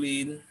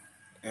gasoline.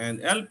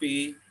 And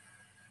LP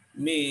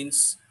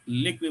means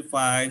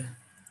liquefied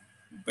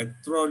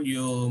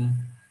petroleum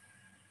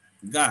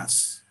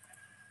gas.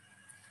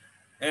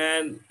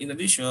 And in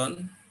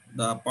addition,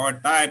 the power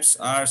types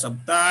are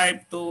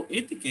subtyped to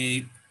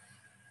indicate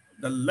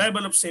the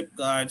level of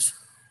safeguards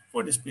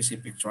for the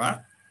specific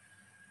truck,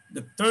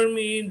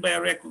 determined by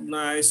a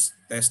recognized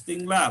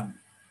testing lab.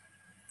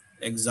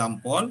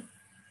 Example,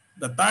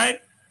 the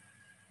type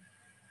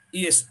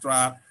ES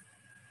truck,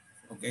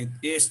 okay,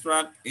 ES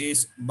truck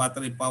is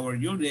battery power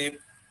unit,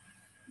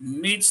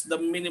 meets the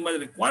minimal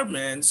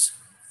requirements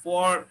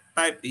for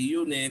type A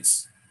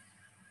units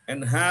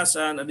and has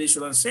an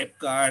additional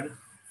safeguard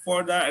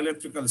for the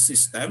electrical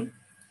system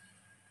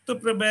to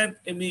prevent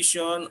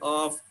emission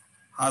of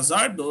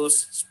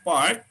hazardous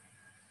spark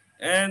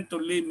and to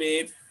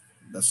limit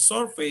the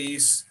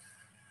surface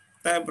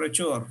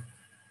temperature.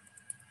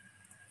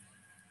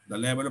 The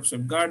level of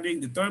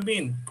safeguarding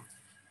determine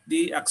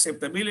the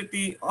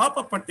acceptability of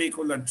a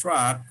particular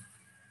truck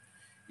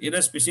in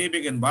a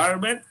specific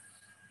environment,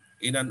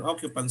 in an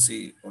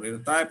occupancy, or in a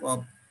type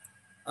of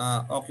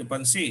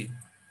occupancy.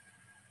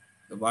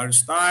 The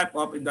various type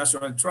of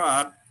industrial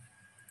truck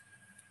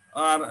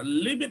are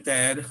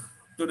limited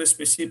to the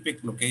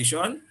specific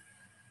location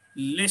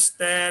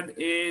listed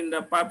in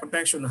the Fire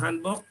Protection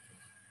Handbook,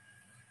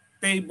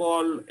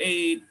 Table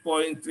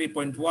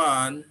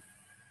 8.3.1,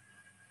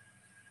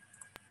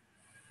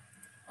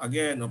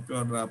 again, of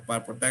your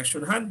Fire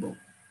Protection Handbook.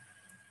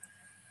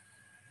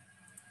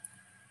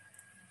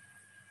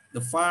 The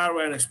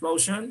fire and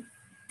explosion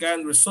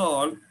can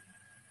result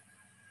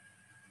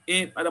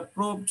if an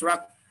approved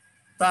truck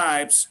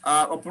types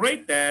are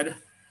operated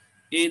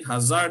in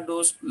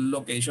hazardous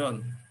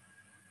location.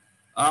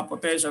 A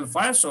potential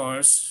fire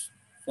source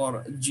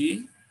for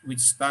G, which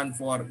stand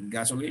for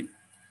gasoline,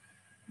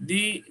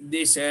 D,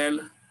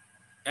 diesel,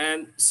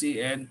 and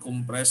CN,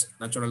 compressed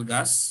natural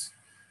gas,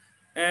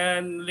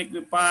 and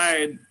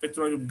liquefied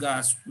petroleum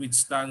gas, which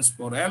stands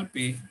for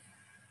LP.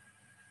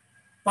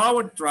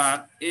 Powered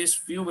truck is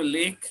fuel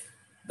leak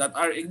that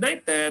are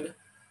ignited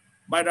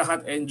by the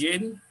hot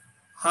engine,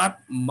 hot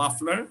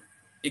muffler,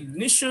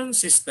 ignition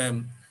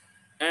system,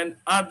 and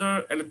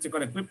other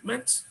electrical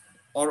equipment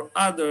or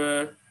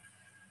other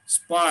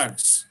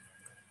sparks.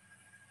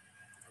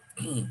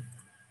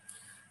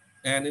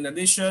 And in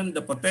addition,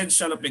 the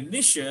potential of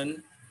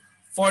ignition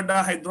for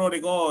the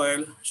hydraulic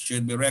oil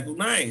should be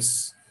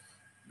recognized.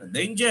 The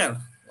danger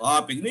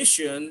of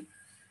ignition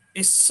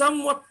is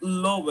somewhat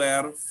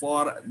lower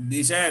for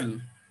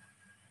diesel.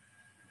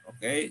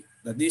 Okay,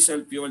 the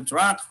diesel fuel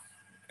truck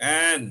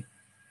and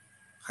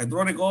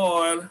hydraulic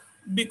oil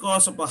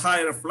because of a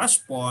higher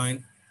flash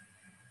point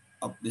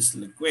of this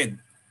liquid.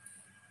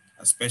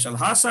 A special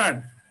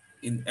hazard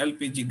in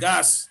LPG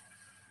gas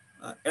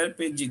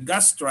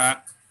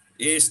truck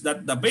is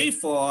that the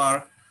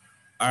vapor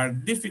are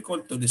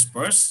difficult to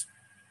disperse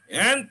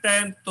and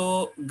tend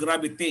to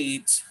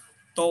gravitate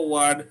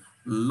toward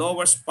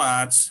lower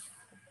spots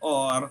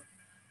or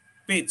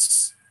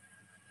pits.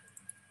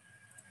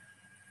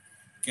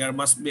 Care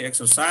must be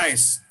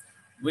exercised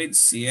with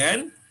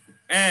CN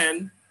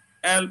and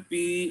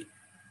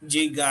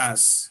LPG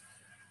gas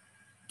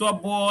to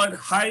avoid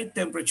high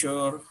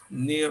temperature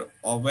near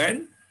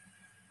oven,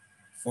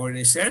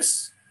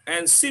 furnaces,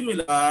 and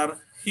similar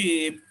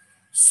heat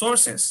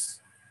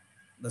sources.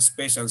 The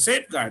special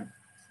safeguard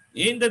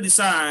in the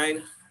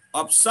design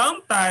of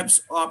some types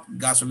of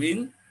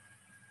gasoline,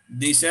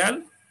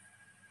 diesel,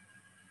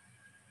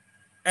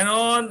 and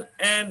on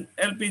an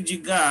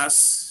LPG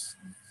gas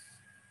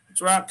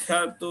truck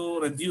help to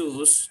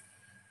reduce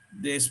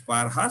this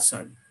fire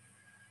hazard.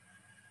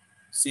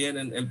 CN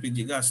and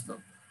LPG gas, no?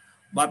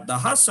 But the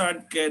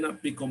hazard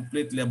cannot be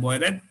completely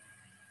avoided,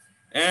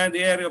 and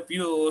the area of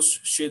use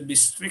should be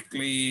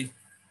strictly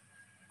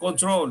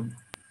controlled.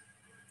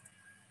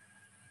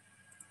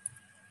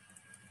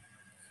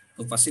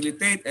 To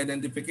facilitate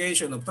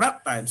identification of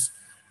truck types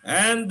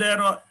and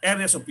their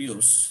areas of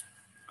use,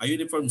 a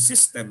uniform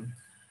system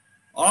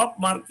of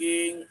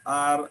marking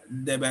are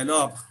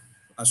developed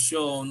as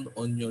shown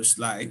on your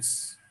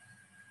slides.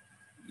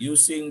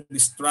 using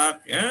this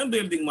track and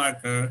building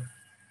marker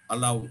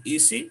allow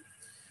easy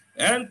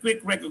and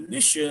quick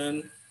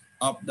recognition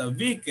of the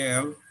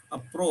vehicle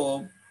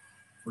approved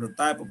for the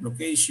type of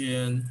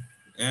location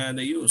and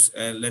the use.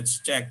 And let's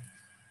check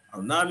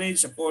our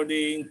knowledge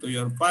according to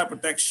your fire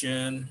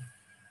protection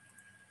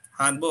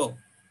handbook.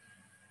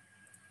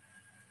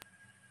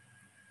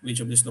 Which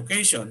of this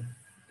location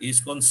is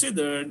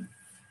considered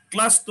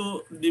Class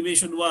 2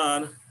 Division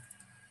 1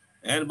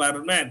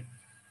 environment?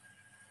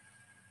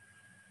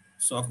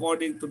 So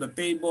according to the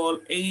table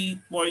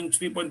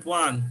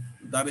 8.3.1,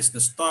 that is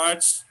the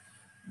starch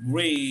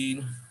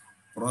grain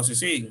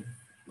processing.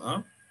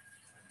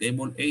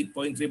 Table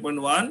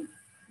 8.3.1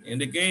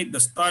 indicate the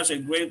starch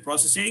and grain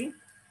processing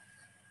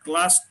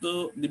Class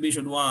 2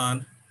 Division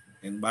 1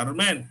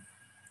 environment.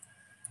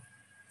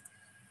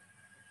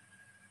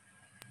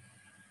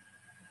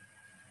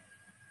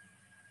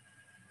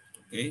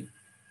 Okay.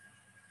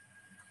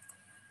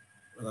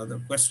 Another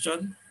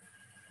question.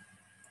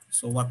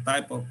 So what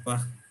type of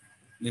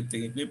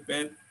lifting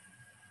equipment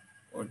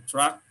or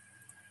truck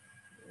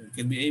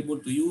can be able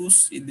to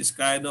use in this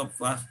kind of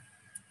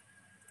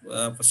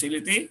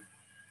facility?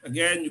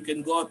 Again, you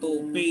can go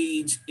to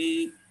page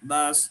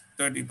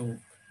 8-32.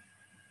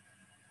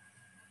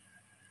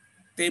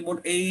 Table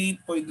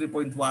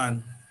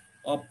 8.3.1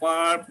 of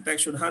Fire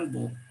Protection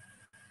Handbook.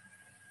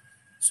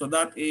 So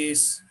that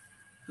is,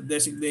 the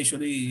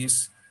designation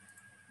is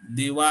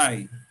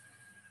DY.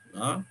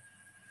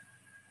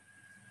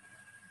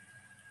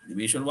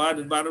 Division 1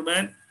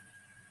 environment,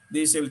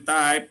 diesel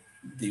type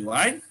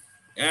DY,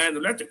 and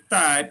electric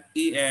type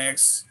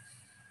EX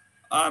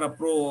are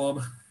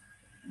approved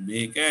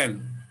vehicle.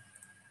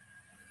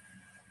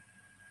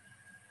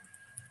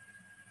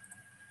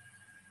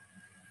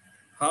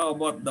 How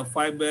about the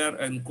fiber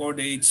and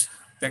cordage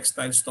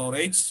textile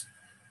storage?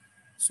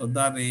 So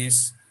that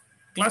is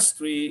Class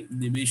 3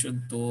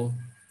 Division 2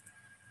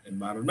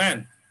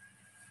 environment.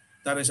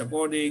 That is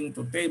according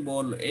to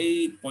table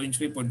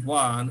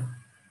 8.3.1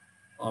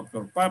 of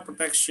your fire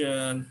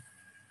protection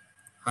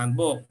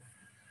handbook.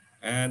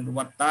 And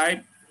what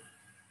type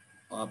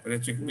of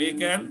electric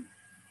vehicle?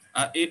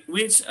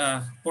 Which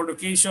for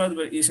location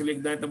where easily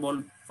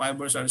ignitable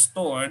fibers are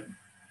stored,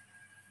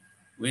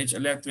 which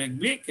electric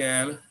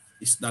vehicle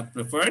is not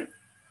preferred,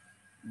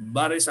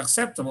 but is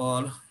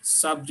acceptable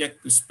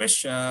subject to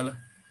special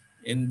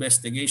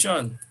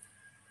investigation.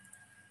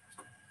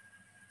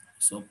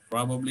 So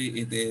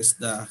probably it is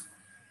the,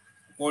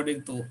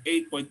 according to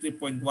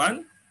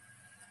 8.3.1,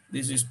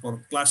 this is for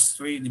Class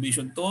 3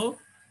 Division 2,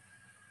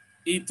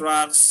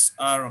 E-trucks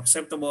are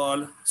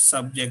acceptable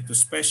subject to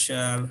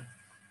special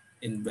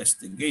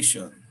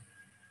investigation.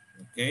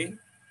 Okay.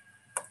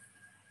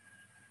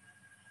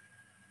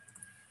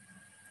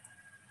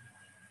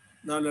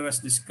 Now let us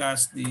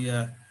discuss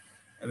the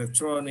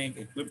electronic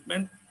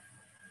equipment.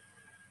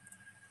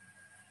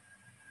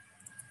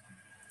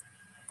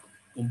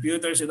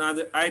 Computers and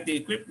other IT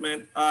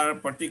equipment are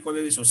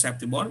particularly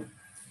susceptible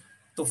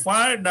to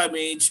fire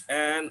damage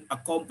and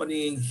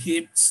accompanying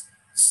heat,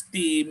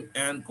 steam,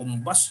 and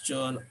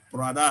combustion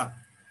product.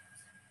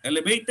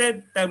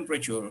 Elevated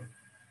temperature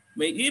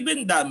may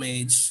even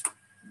damage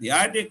the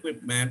IT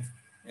equipment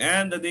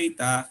and the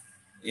data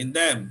in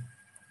them.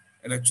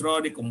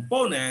 Electronic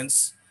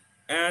components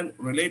and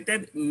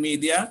related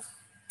media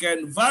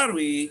can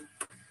vary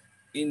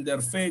in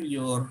their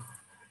failure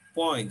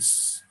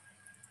points.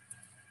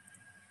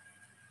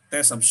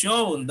 Tests have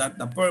shown that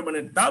the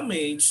permanent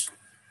damage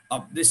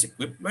of this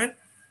equipment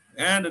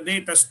and the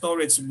data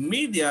storage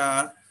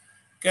media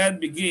can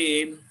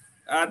begin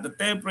at the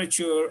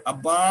temperature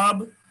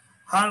above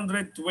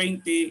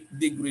 120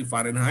 degree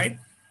Fahrenheit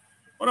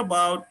or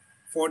about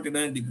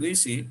 49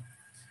 degrees C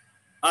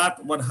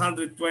at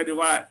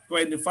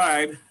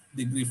 125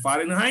 degree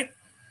Fahrenheit,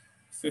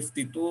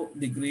 52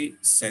 degree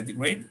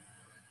centigrade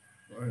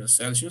or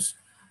Celsius.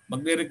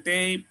 Magnetic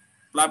tape,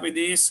 floppy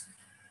disk,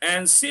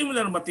 and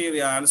similar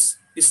materials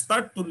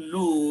start to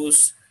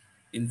lose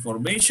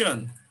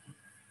information.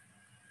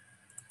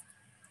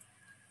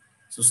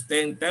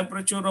 Sustained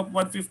temperature of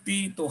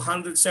 150 to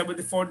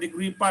 174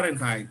 degree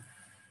Fahrenheit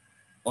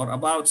or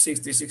about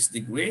 66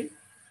 degree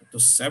to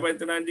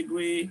 79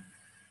 degree,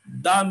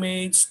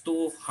 damage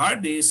to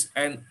hard disk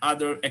and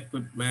other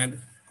equipment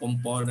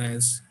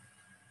components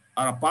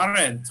are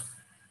apparent.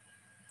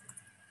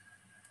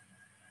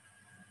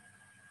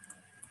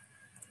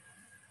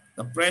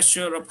 The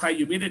pressure of high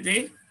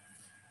humidity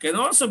can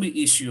also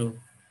be issue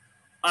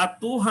at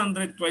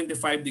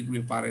 225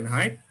 degree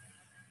Fahrenheit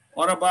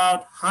or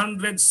about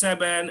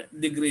 107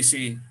 degrees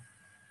C.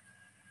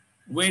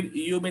 With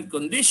humid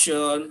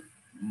condition,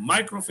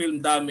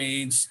 microfilm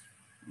damage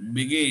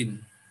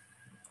begin.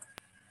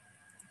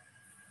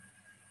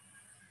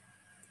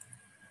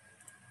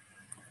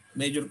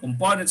 Major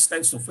components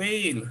tends to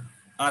fail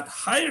at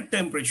higher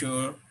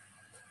temperature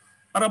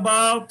at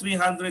about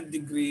 300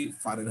 degree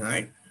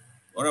Fahrenheit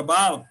or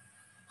about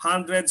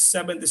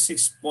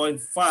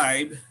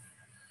 176.5,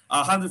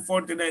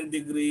 149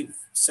 degree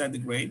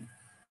centigrade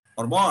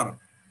or more.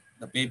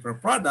 The paper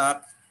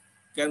product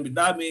can be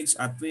damaged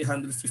at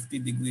 350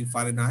 degree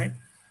Fahrenheit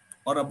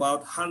or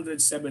about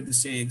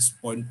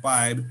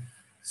 176.5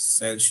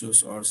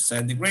 Celsius or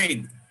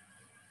centigrade.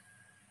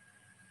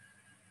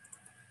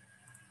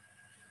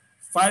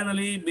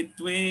 Finally,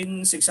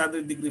 between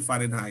 600 degree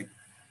Fahrenheit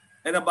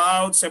and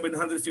about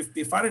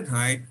 750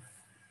 Fahrenheit,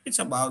 it's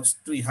about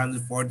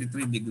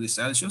 343 degrees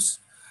Celsius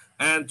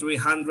and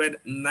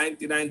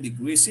 399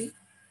 degrees C.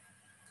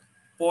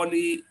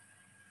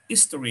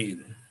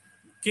 Polystyrene,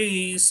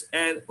 case,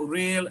 and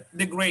real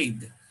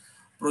degrade,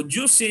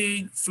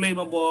 producing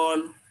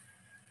flammable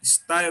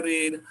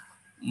styrene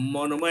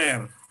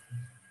monomer.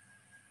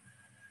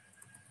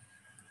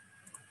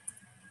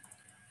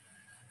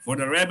 For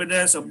the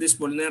evidence of this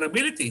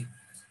vulnerability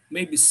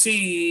may be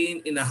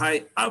seen in a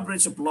high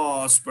average of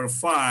loss per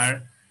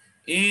fire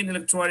in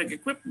electronic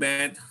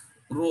equipment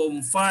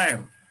room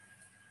fire,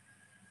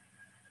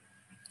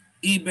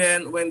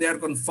 even when they are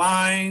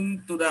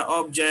confined to the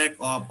object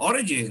of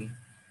origin.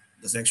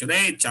 The Section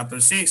 8, Chapter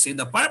 6 in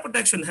the Fire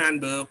Protection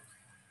Handbook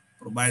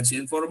provides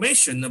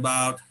information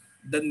about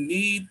the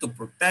need to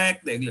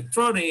protect the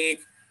electronic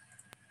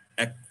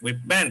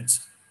equipment.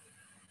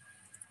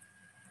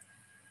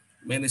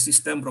 Many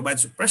systems provide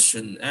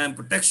suppression and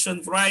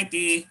protection for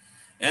IT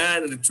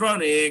and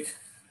electronic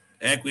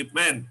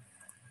equipment.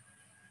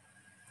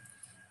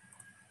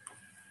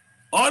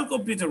 All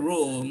computer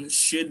rooms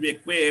should be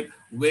equipped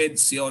with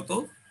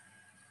CO2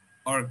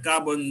 or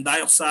carbon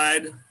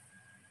dioxide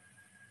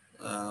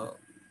uh,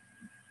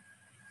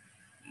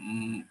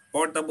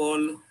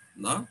 portable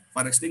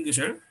fire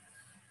extinguisher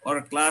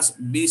or class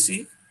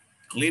BC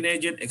clean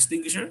agent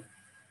extinguisher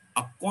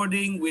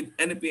according with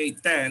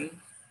NFPA 10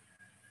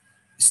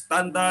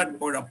 standard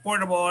for the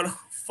portable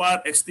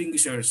fire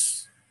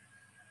extinguishers.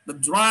 The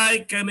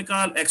dry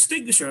chemical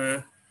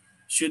extinguisher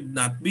should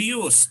not be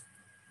used.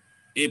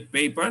 If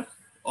paper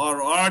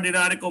or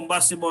ordinary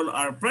combustible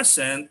are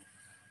present,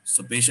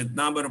 sufficient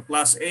number of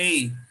Class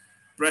A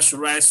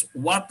pressurized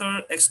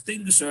water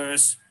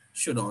extinguishers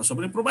should also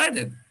be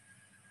provided.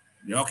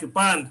 The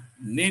occupant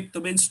need to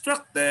be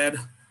instructed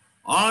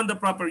on the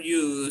proper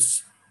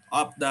use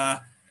of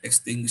the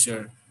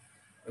extinguisher.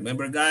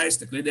 Remember guys,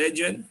 the clean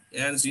agent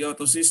and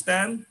CO2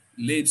 system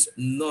leaves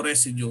no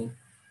residue.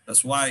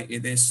 That's why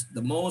it is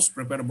the most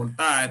preferable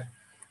type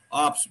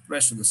of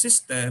suppression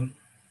system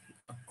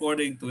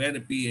according to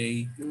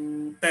NFPA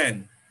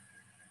 10.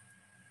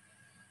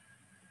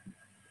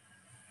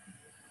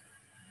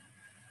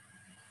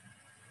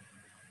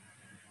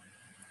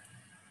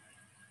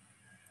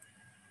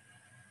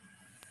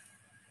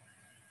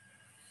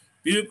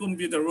 Few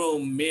computer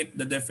room meet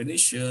the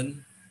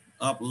definition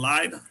of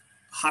light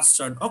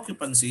hazard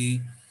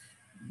occupancy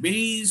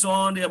based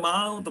on the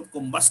amount of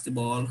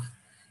combustible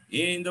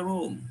in the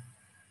room.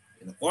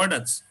 In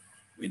accordance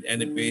with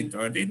NFPA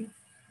 13,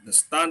 the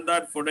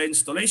standard for the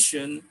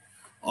installation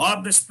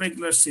of the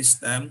sprinkler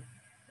system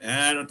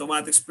and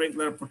automatic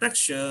sprinkler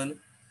protection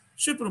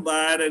should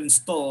provide and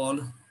install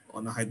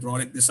on a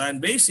hydraulic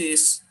design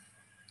basis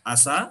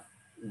as a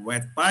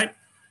wet pipe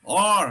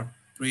or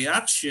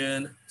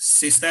pre-action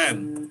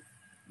system.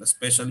 The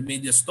special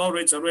media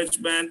storage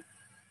arrangement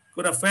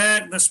could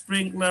affect the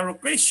sprinkler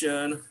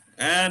location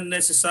and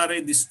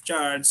necessary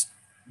discharge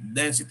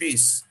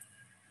densities.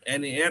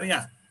 Any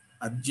area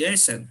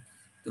adjacent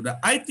to the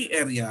IT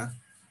area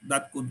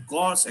that could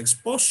cause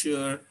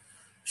exposure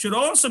should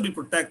also be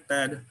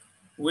protected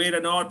with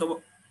an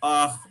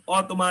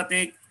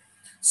automatic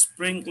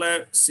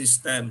sprinkler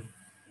system.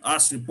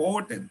 As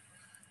reported,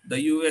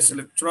 the U.S.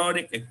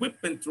 electronic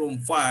equipment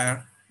room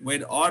fire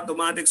with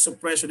automatic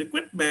suppression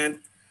equipment,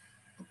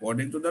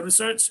 according to the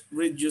research,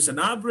 reduced an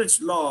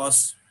average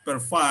loss per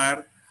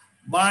fire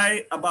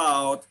by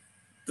about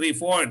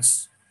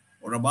 3/4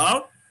 or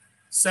about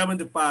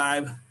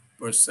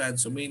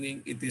 75%. So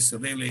meaning it is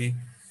really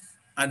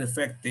an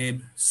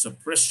effective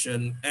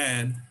suppression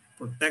and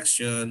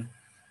protection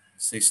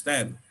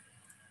system.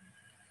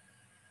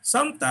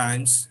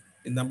 Sometimes,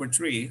 in number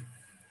 3,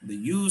 the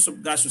use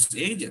of gaseous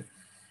agent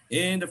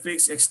in the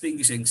fixed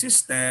extinguishing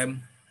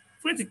system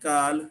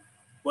critical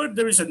where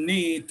there is a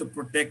need to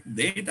protect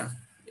data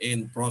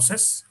in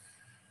process,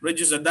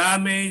 reduce the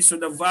damage to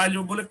the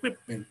valuable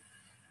equipment,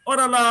 or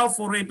allow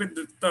for rapid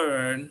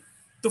return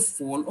to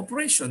full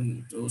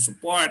operation to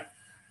support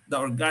the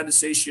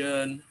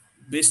organization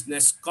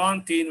business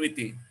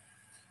continuity.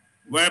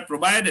 Where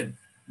provided,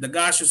 the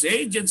gaseous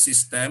agent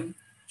system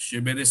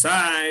should be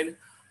designed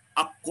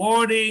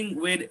according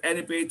with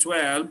NFPA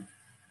 12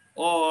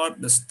 or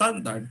the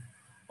standard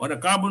on a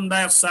carbon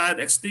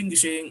dioxide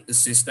extinguishing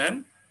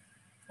system,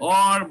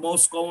 or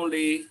most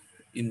commonly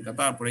in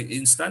Qatar, for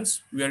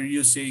instance, we are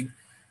using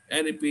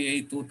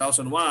NFPA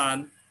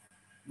 2001,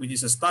 which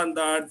is a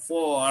standard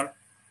for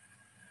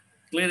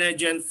clean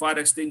agent fire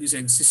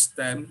extinguishing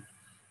system.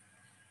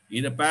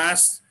 In the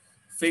past,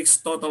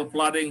 fixed total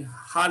flooding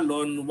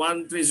Halon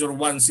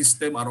 1301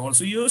 system are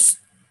also used.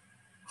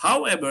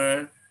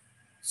 However,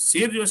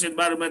 serious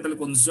environmental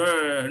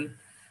concern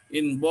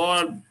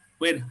involved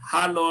with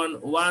Halon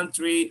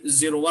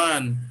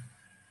 1301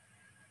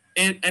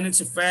 and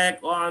its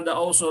effect on the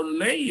ozone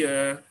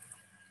layer,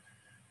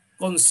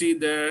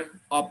 consider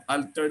of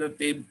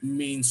alternative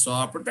means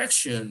of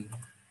protection.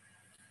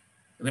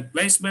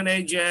 Replacement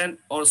agent,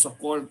 also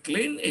called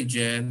clean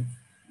agent,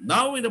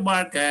 now in the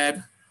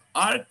market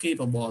are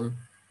capable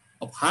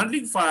of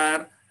handling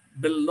fire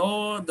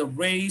below the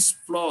raised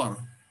floor.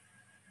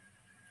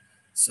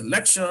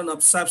 Selection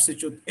of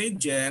substitute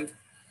agent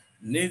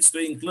needs to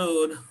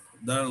include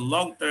their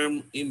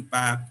long-term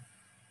impact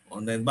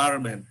on the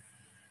environment.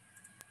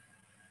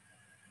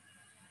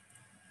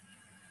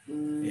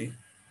 Okay.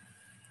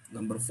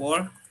 Number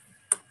 4,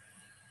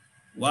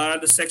 while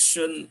the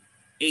section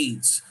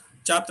 8,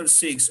 chapter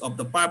 6 of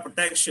the fire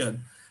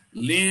protection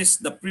lists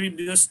the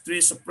previous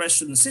three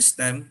suppression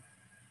system,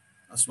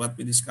 as what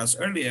we discussed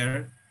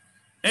earlier,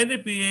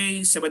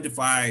 NFPA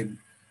 75,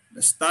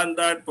 the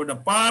standard for the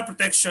fire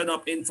protection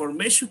of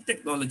information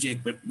technology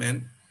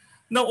equipment,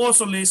 now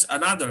also lists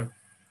another,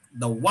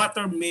 the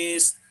water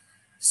mist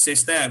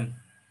system.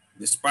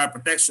 This fire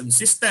protection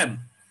system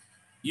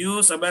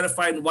use a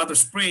verified water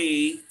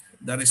spray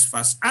that is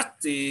fast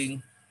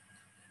acting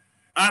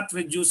at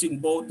reducing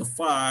both the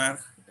fire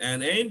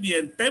and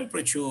ambient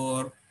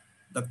temperature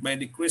that may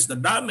decrease the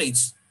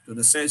damage to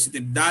the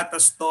sensitive data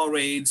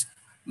storage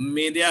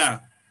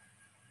media.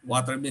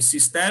 Water mist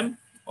system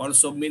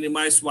also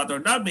minimize water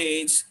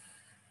damage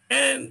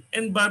and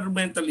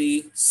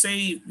environmentally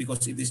safe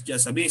because it is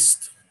just a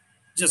mist,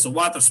 just a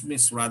water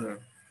mist rather.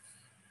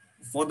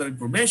 Further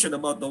information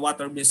about the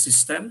water mist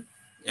system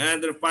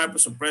and their fire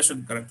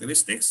suppression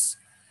characteristics,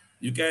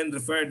 you can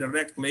refer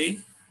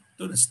directly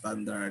to the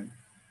standard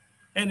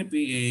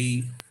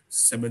NPA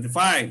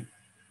 75.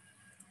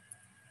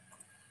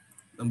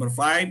 Number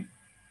 5,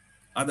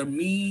 other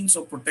means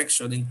of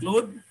protection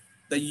include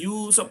the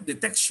use of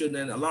detection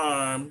and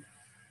alarm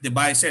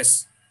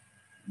devices.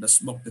 The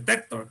smoke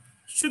detector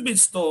should be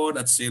installed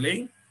at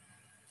ceiling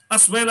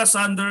as well as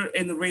under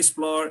and raised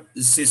floor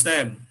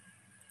system.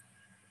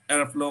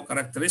 Airflow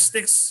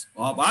characteristics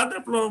of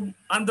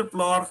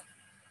underfloor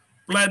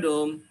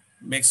plenum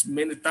makes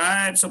many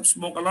types of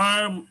smoke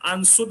alarm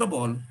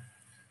unsuitable.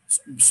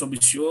 So be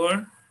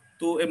sure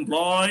to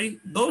employ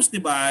those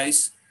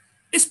devices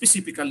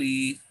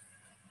specifically,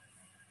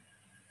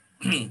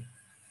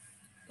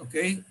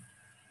 okay,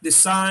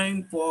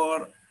 designed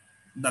for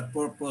that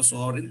purpose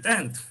or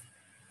intent.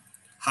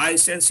 High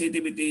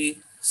sensitivity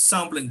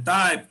sampling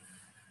type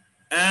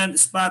and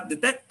spot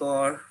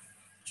detector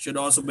should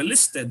also be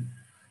listed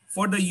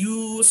for the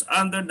use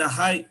under the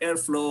high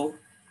airflow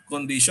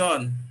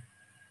condition.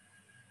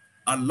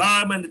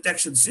 Alarm and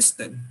detection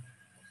system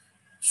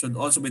should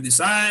also be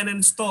designed and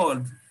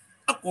installed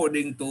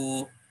according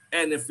to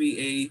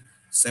NFPA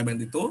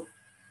 72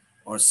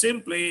 or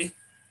simply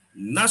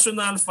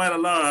National Fire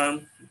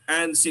Alarm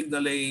and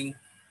Signaling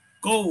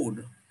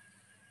Code.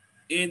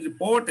 In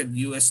reported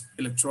U.S.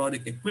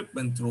 electronic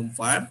equipment room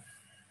fire,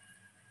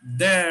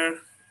 there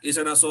is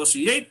an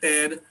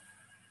associated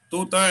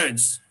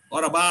two-thirds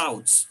or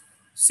about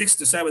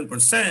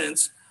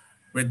 67%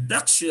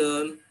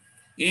 reduction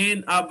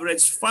in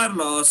average fire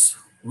loss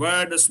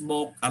where the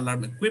smoke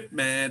alarm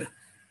equipment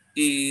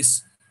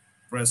is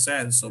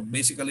present. So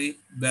basically,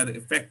 very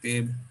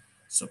effective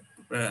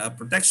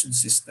protection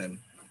system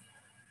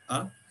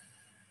uh,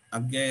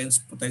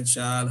 against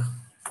potential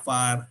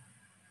fire,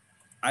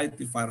 IT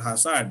fire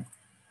hazard.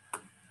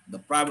 The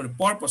primary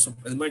purpose of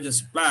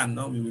emergency plan,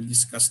 no, we will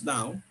discuss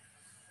now,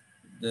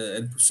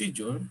 the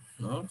procedure,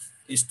 no,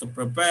 is to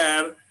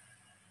prepare,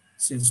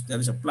 since there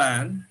is a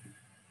plan,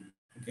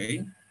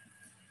 okay,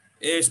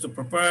 is to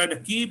prepare the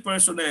key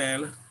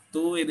personnel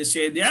to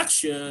initiate the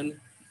action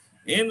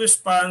in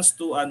response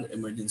to an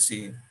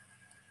emergency,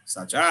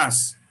 such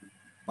as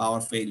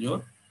power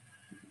failure,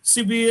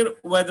 severe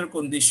weather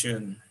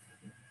condition,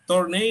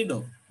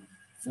 tornado,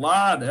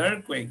 flood,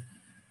 earthquake,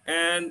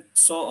 and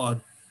so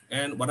on,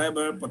 and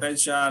whatever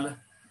potential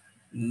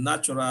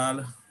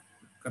natural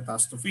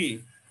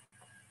catastrophe.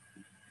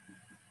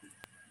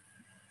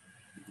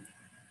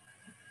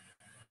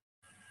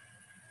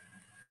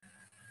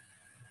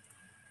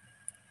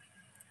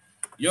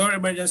 Your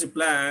emergency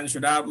plan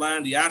should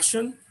outline the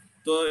action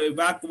to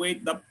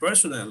evacuate the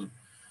personnel,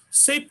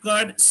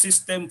 safeguard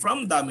system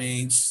from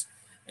damage,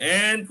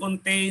 and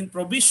contain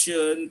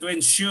provision to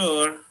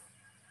ensure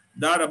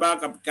that a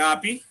backup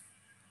copy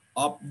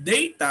of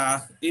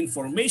data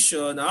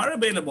information are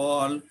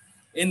available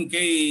in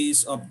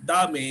case of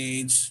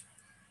damage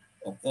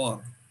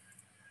occur.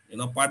 You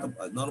know, part of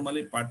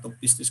normally part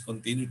of business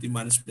continuity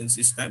management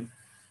system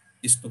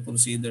is to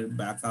consider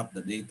backup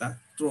the data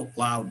through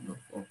cloud, no,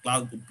 or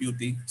cloud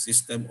computing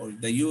system, or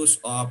the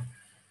use of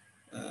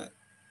uh,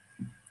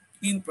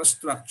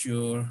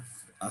 infrastructure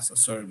as a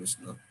service.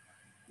 No?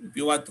 If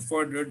you want to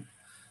further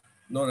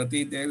know the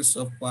details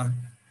of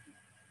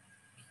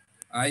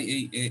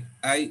IaaS,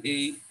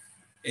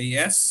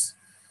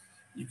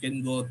 you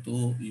can go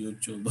to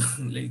YouTube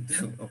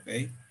later.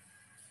 Okay,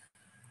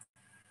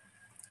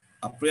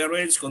 a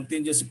prearranged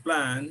contingency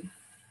plan.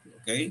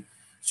 Okay,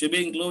 should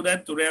be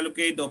included to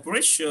relocate the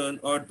operation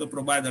or to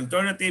provide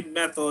alternative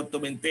method to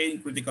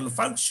maintain critical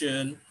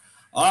function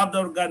of the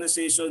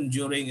organization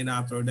during and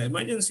after the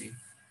emergency.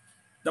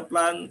 The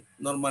plan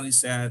normally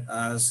set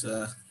as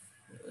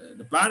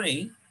the plan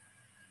A.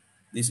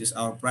 This is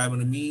our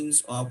primary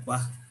means of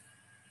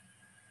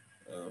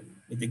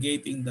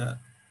mitigating the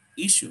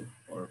issue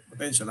or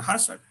potential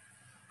hazard.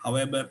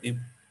 However, if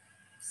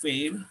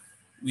fail,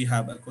 we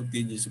have a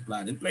contingency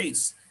plan in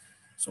place.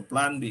 So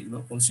plan B,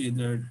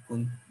 considered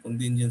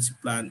contingency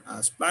plan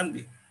as plan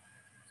B.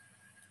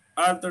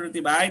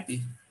 Alternative IT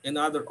and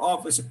other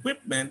office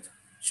equipment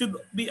should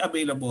be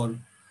available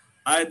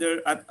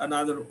either at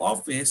another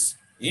office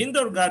in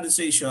the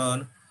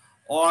organization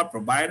or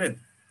provided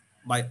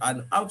by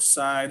an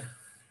outside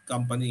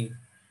company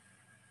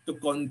to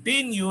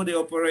continue the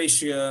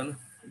operation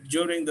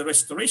during the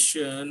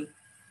restoration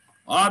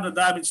of the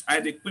damaged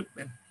IT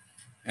equipment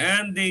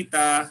and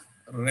data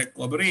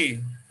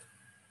recovery.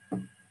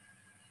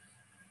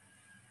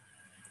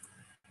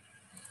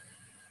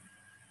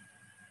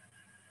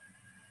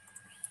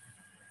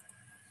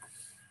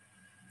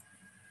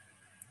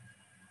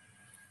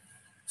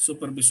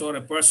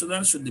 Supervisory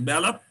personnel should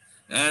develop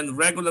and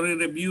regularly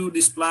review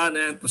this plan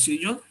and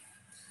procedure.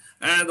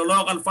 And the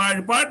local fire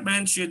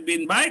department should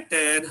be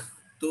invited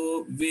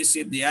to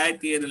visit the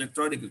IT and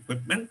electronic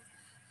equipment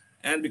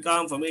and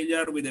become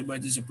familiar with the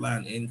emergency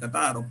plan. In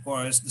Qatar, of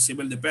course, the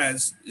civil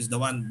defense is the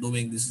one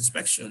doing this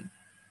inspection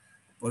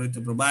for it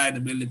to provide the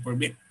building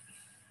permit.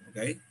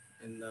 Okay,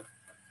 and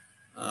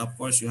of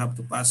course, you have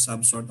to pass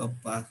some sort of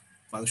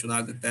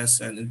functionality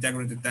test and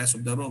integrity test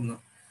of the room. No?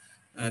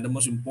 The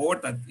most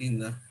important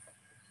in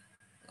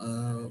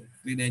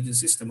clean engine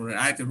system or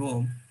IT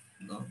room,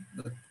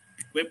 that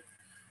equipped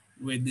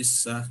with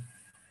this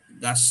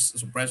gas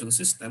suppression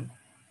system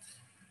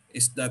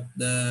is that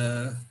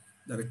the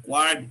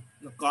required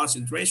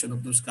concentration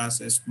of those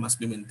gases must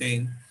be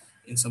maintained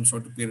in some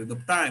sort of period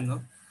of time.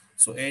 No?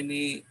 So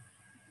any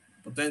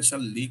potential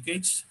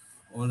leakage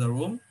on the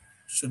room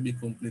should be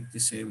completely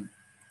sealed.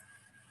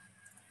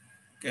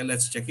 Okay,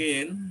 let's check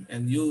in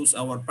and use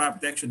our fire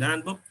protection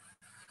handbook.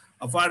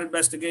 A fire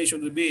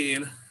investigation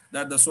revealed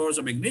that the source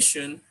of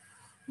ignition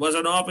was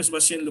an office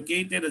machine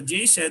located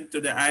adjacent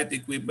to the IT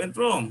equipment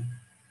room.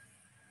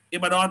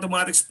 If an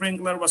automatic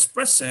sprinkler was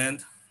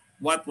present,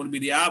 what will be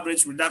the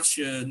average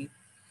reduction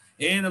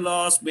in the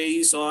loss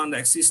based on the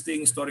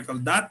existing historical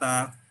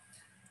data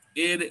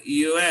in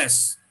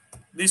US?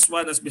 This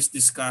one has been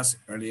discussed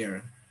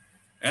earlier.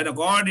 And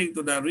according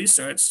to the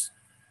research,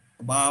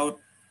 about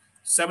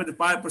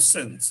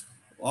 75%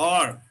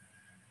 or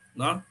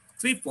no,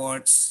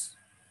 three-fourths,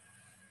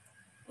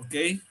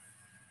 okay,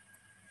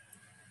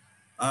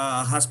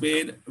 has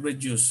been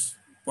reduced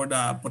for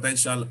the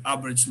potential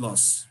average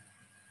loss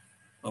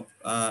of,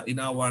 in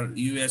our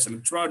US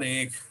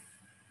electronic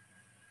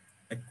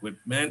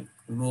equipment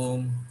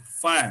room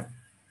fire.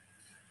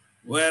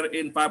 Where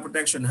in fire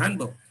protection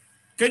handbook,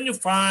 can you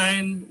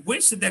find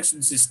which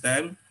detection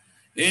system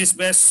is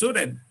best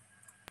suited,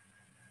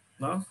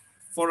 no,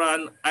 for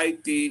an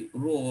IT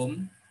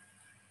room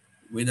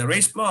with a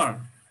raised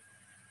floor?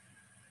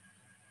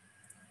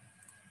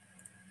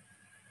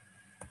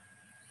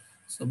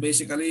 So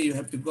basically, you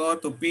have to go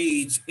to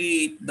page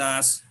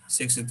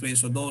 8-63.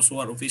 So those who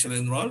are officially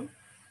enrolled,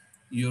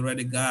 you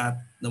already got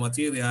the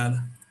material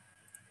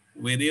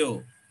with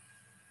you.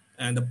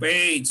 And the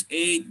page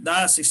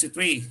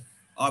 8-63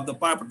 of the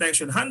Fire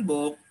Protection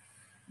Handbook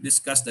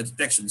discuss the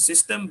detection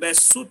system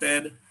best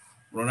suited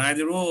for an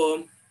IT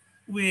room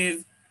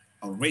with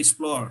a raised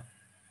floor.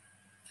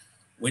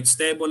 Which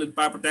table in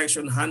Fire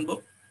Protection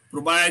Handbook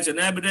provides an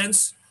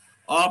evidence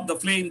of the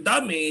flame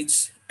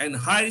damage and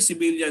high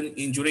civilian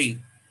injury,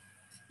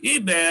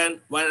 even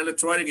when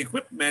electronic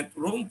equipment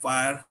room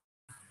fire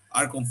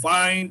are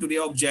confined to the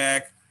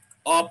object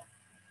of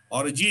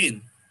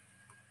origin.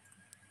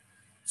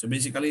 So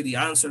basically the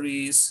answer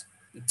is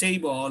the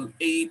table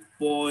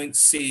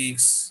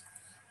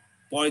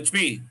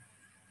 8.6.3.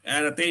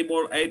 And the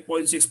table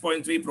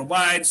 8.6.3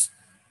 provides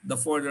the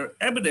further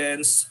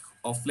evidence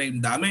of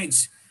flame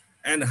damage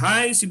and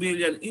high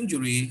civilian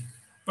injury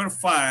per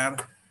fire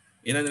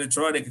in an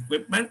electronic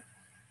equipment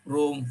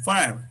room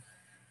fire,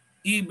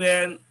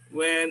 even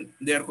when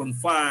they are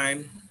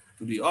confined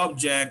to the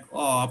object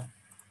of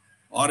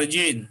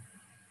origin.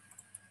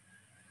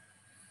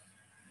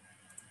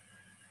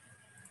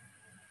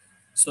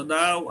 So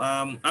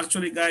now,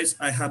 actually guys,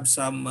 I have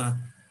some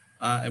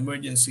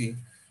emergency.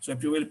 So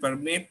if you will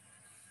permit,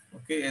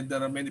 okay, and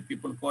there are many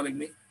people calling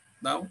me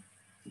now,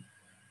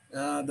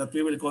 that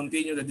we will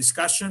continue the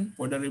discussion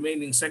for the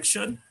remaining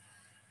section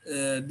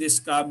this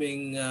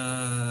coming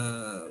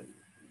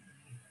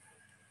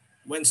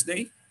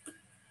Wednesday.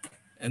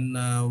 And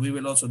we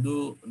will also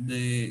do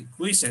the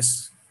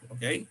quizzes,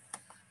 okay,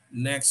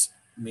 next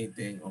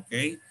meeting,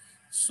 okay.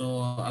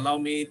 So allow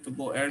me to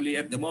go early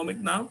at the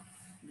moment now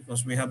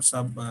because we have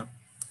some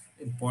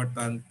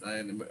important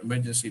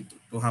emergency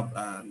to have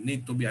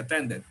need to be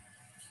attended.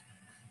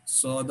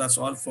 So that's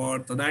all for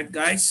tonight,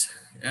 guys,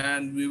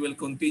 and we will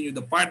continue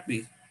the part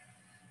B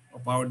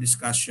of our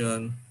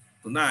discussion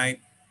tonight,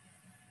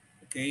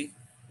 okay,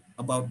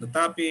 about the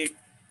topic,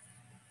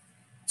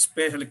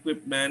 special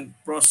equipment,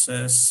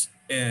 process,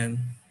 and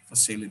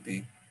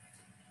facility.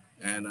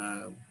 And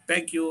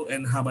thank you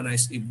and have a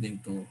nice evening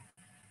to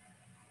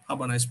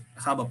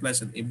have a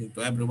pleasant evening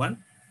to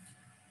everyone.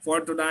 For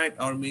tonight,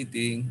 our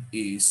meeting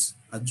is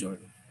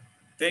adjourned.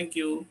 Thank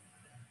you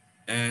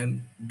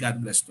and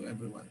God bless to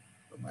everyone.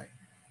 Bye-bye.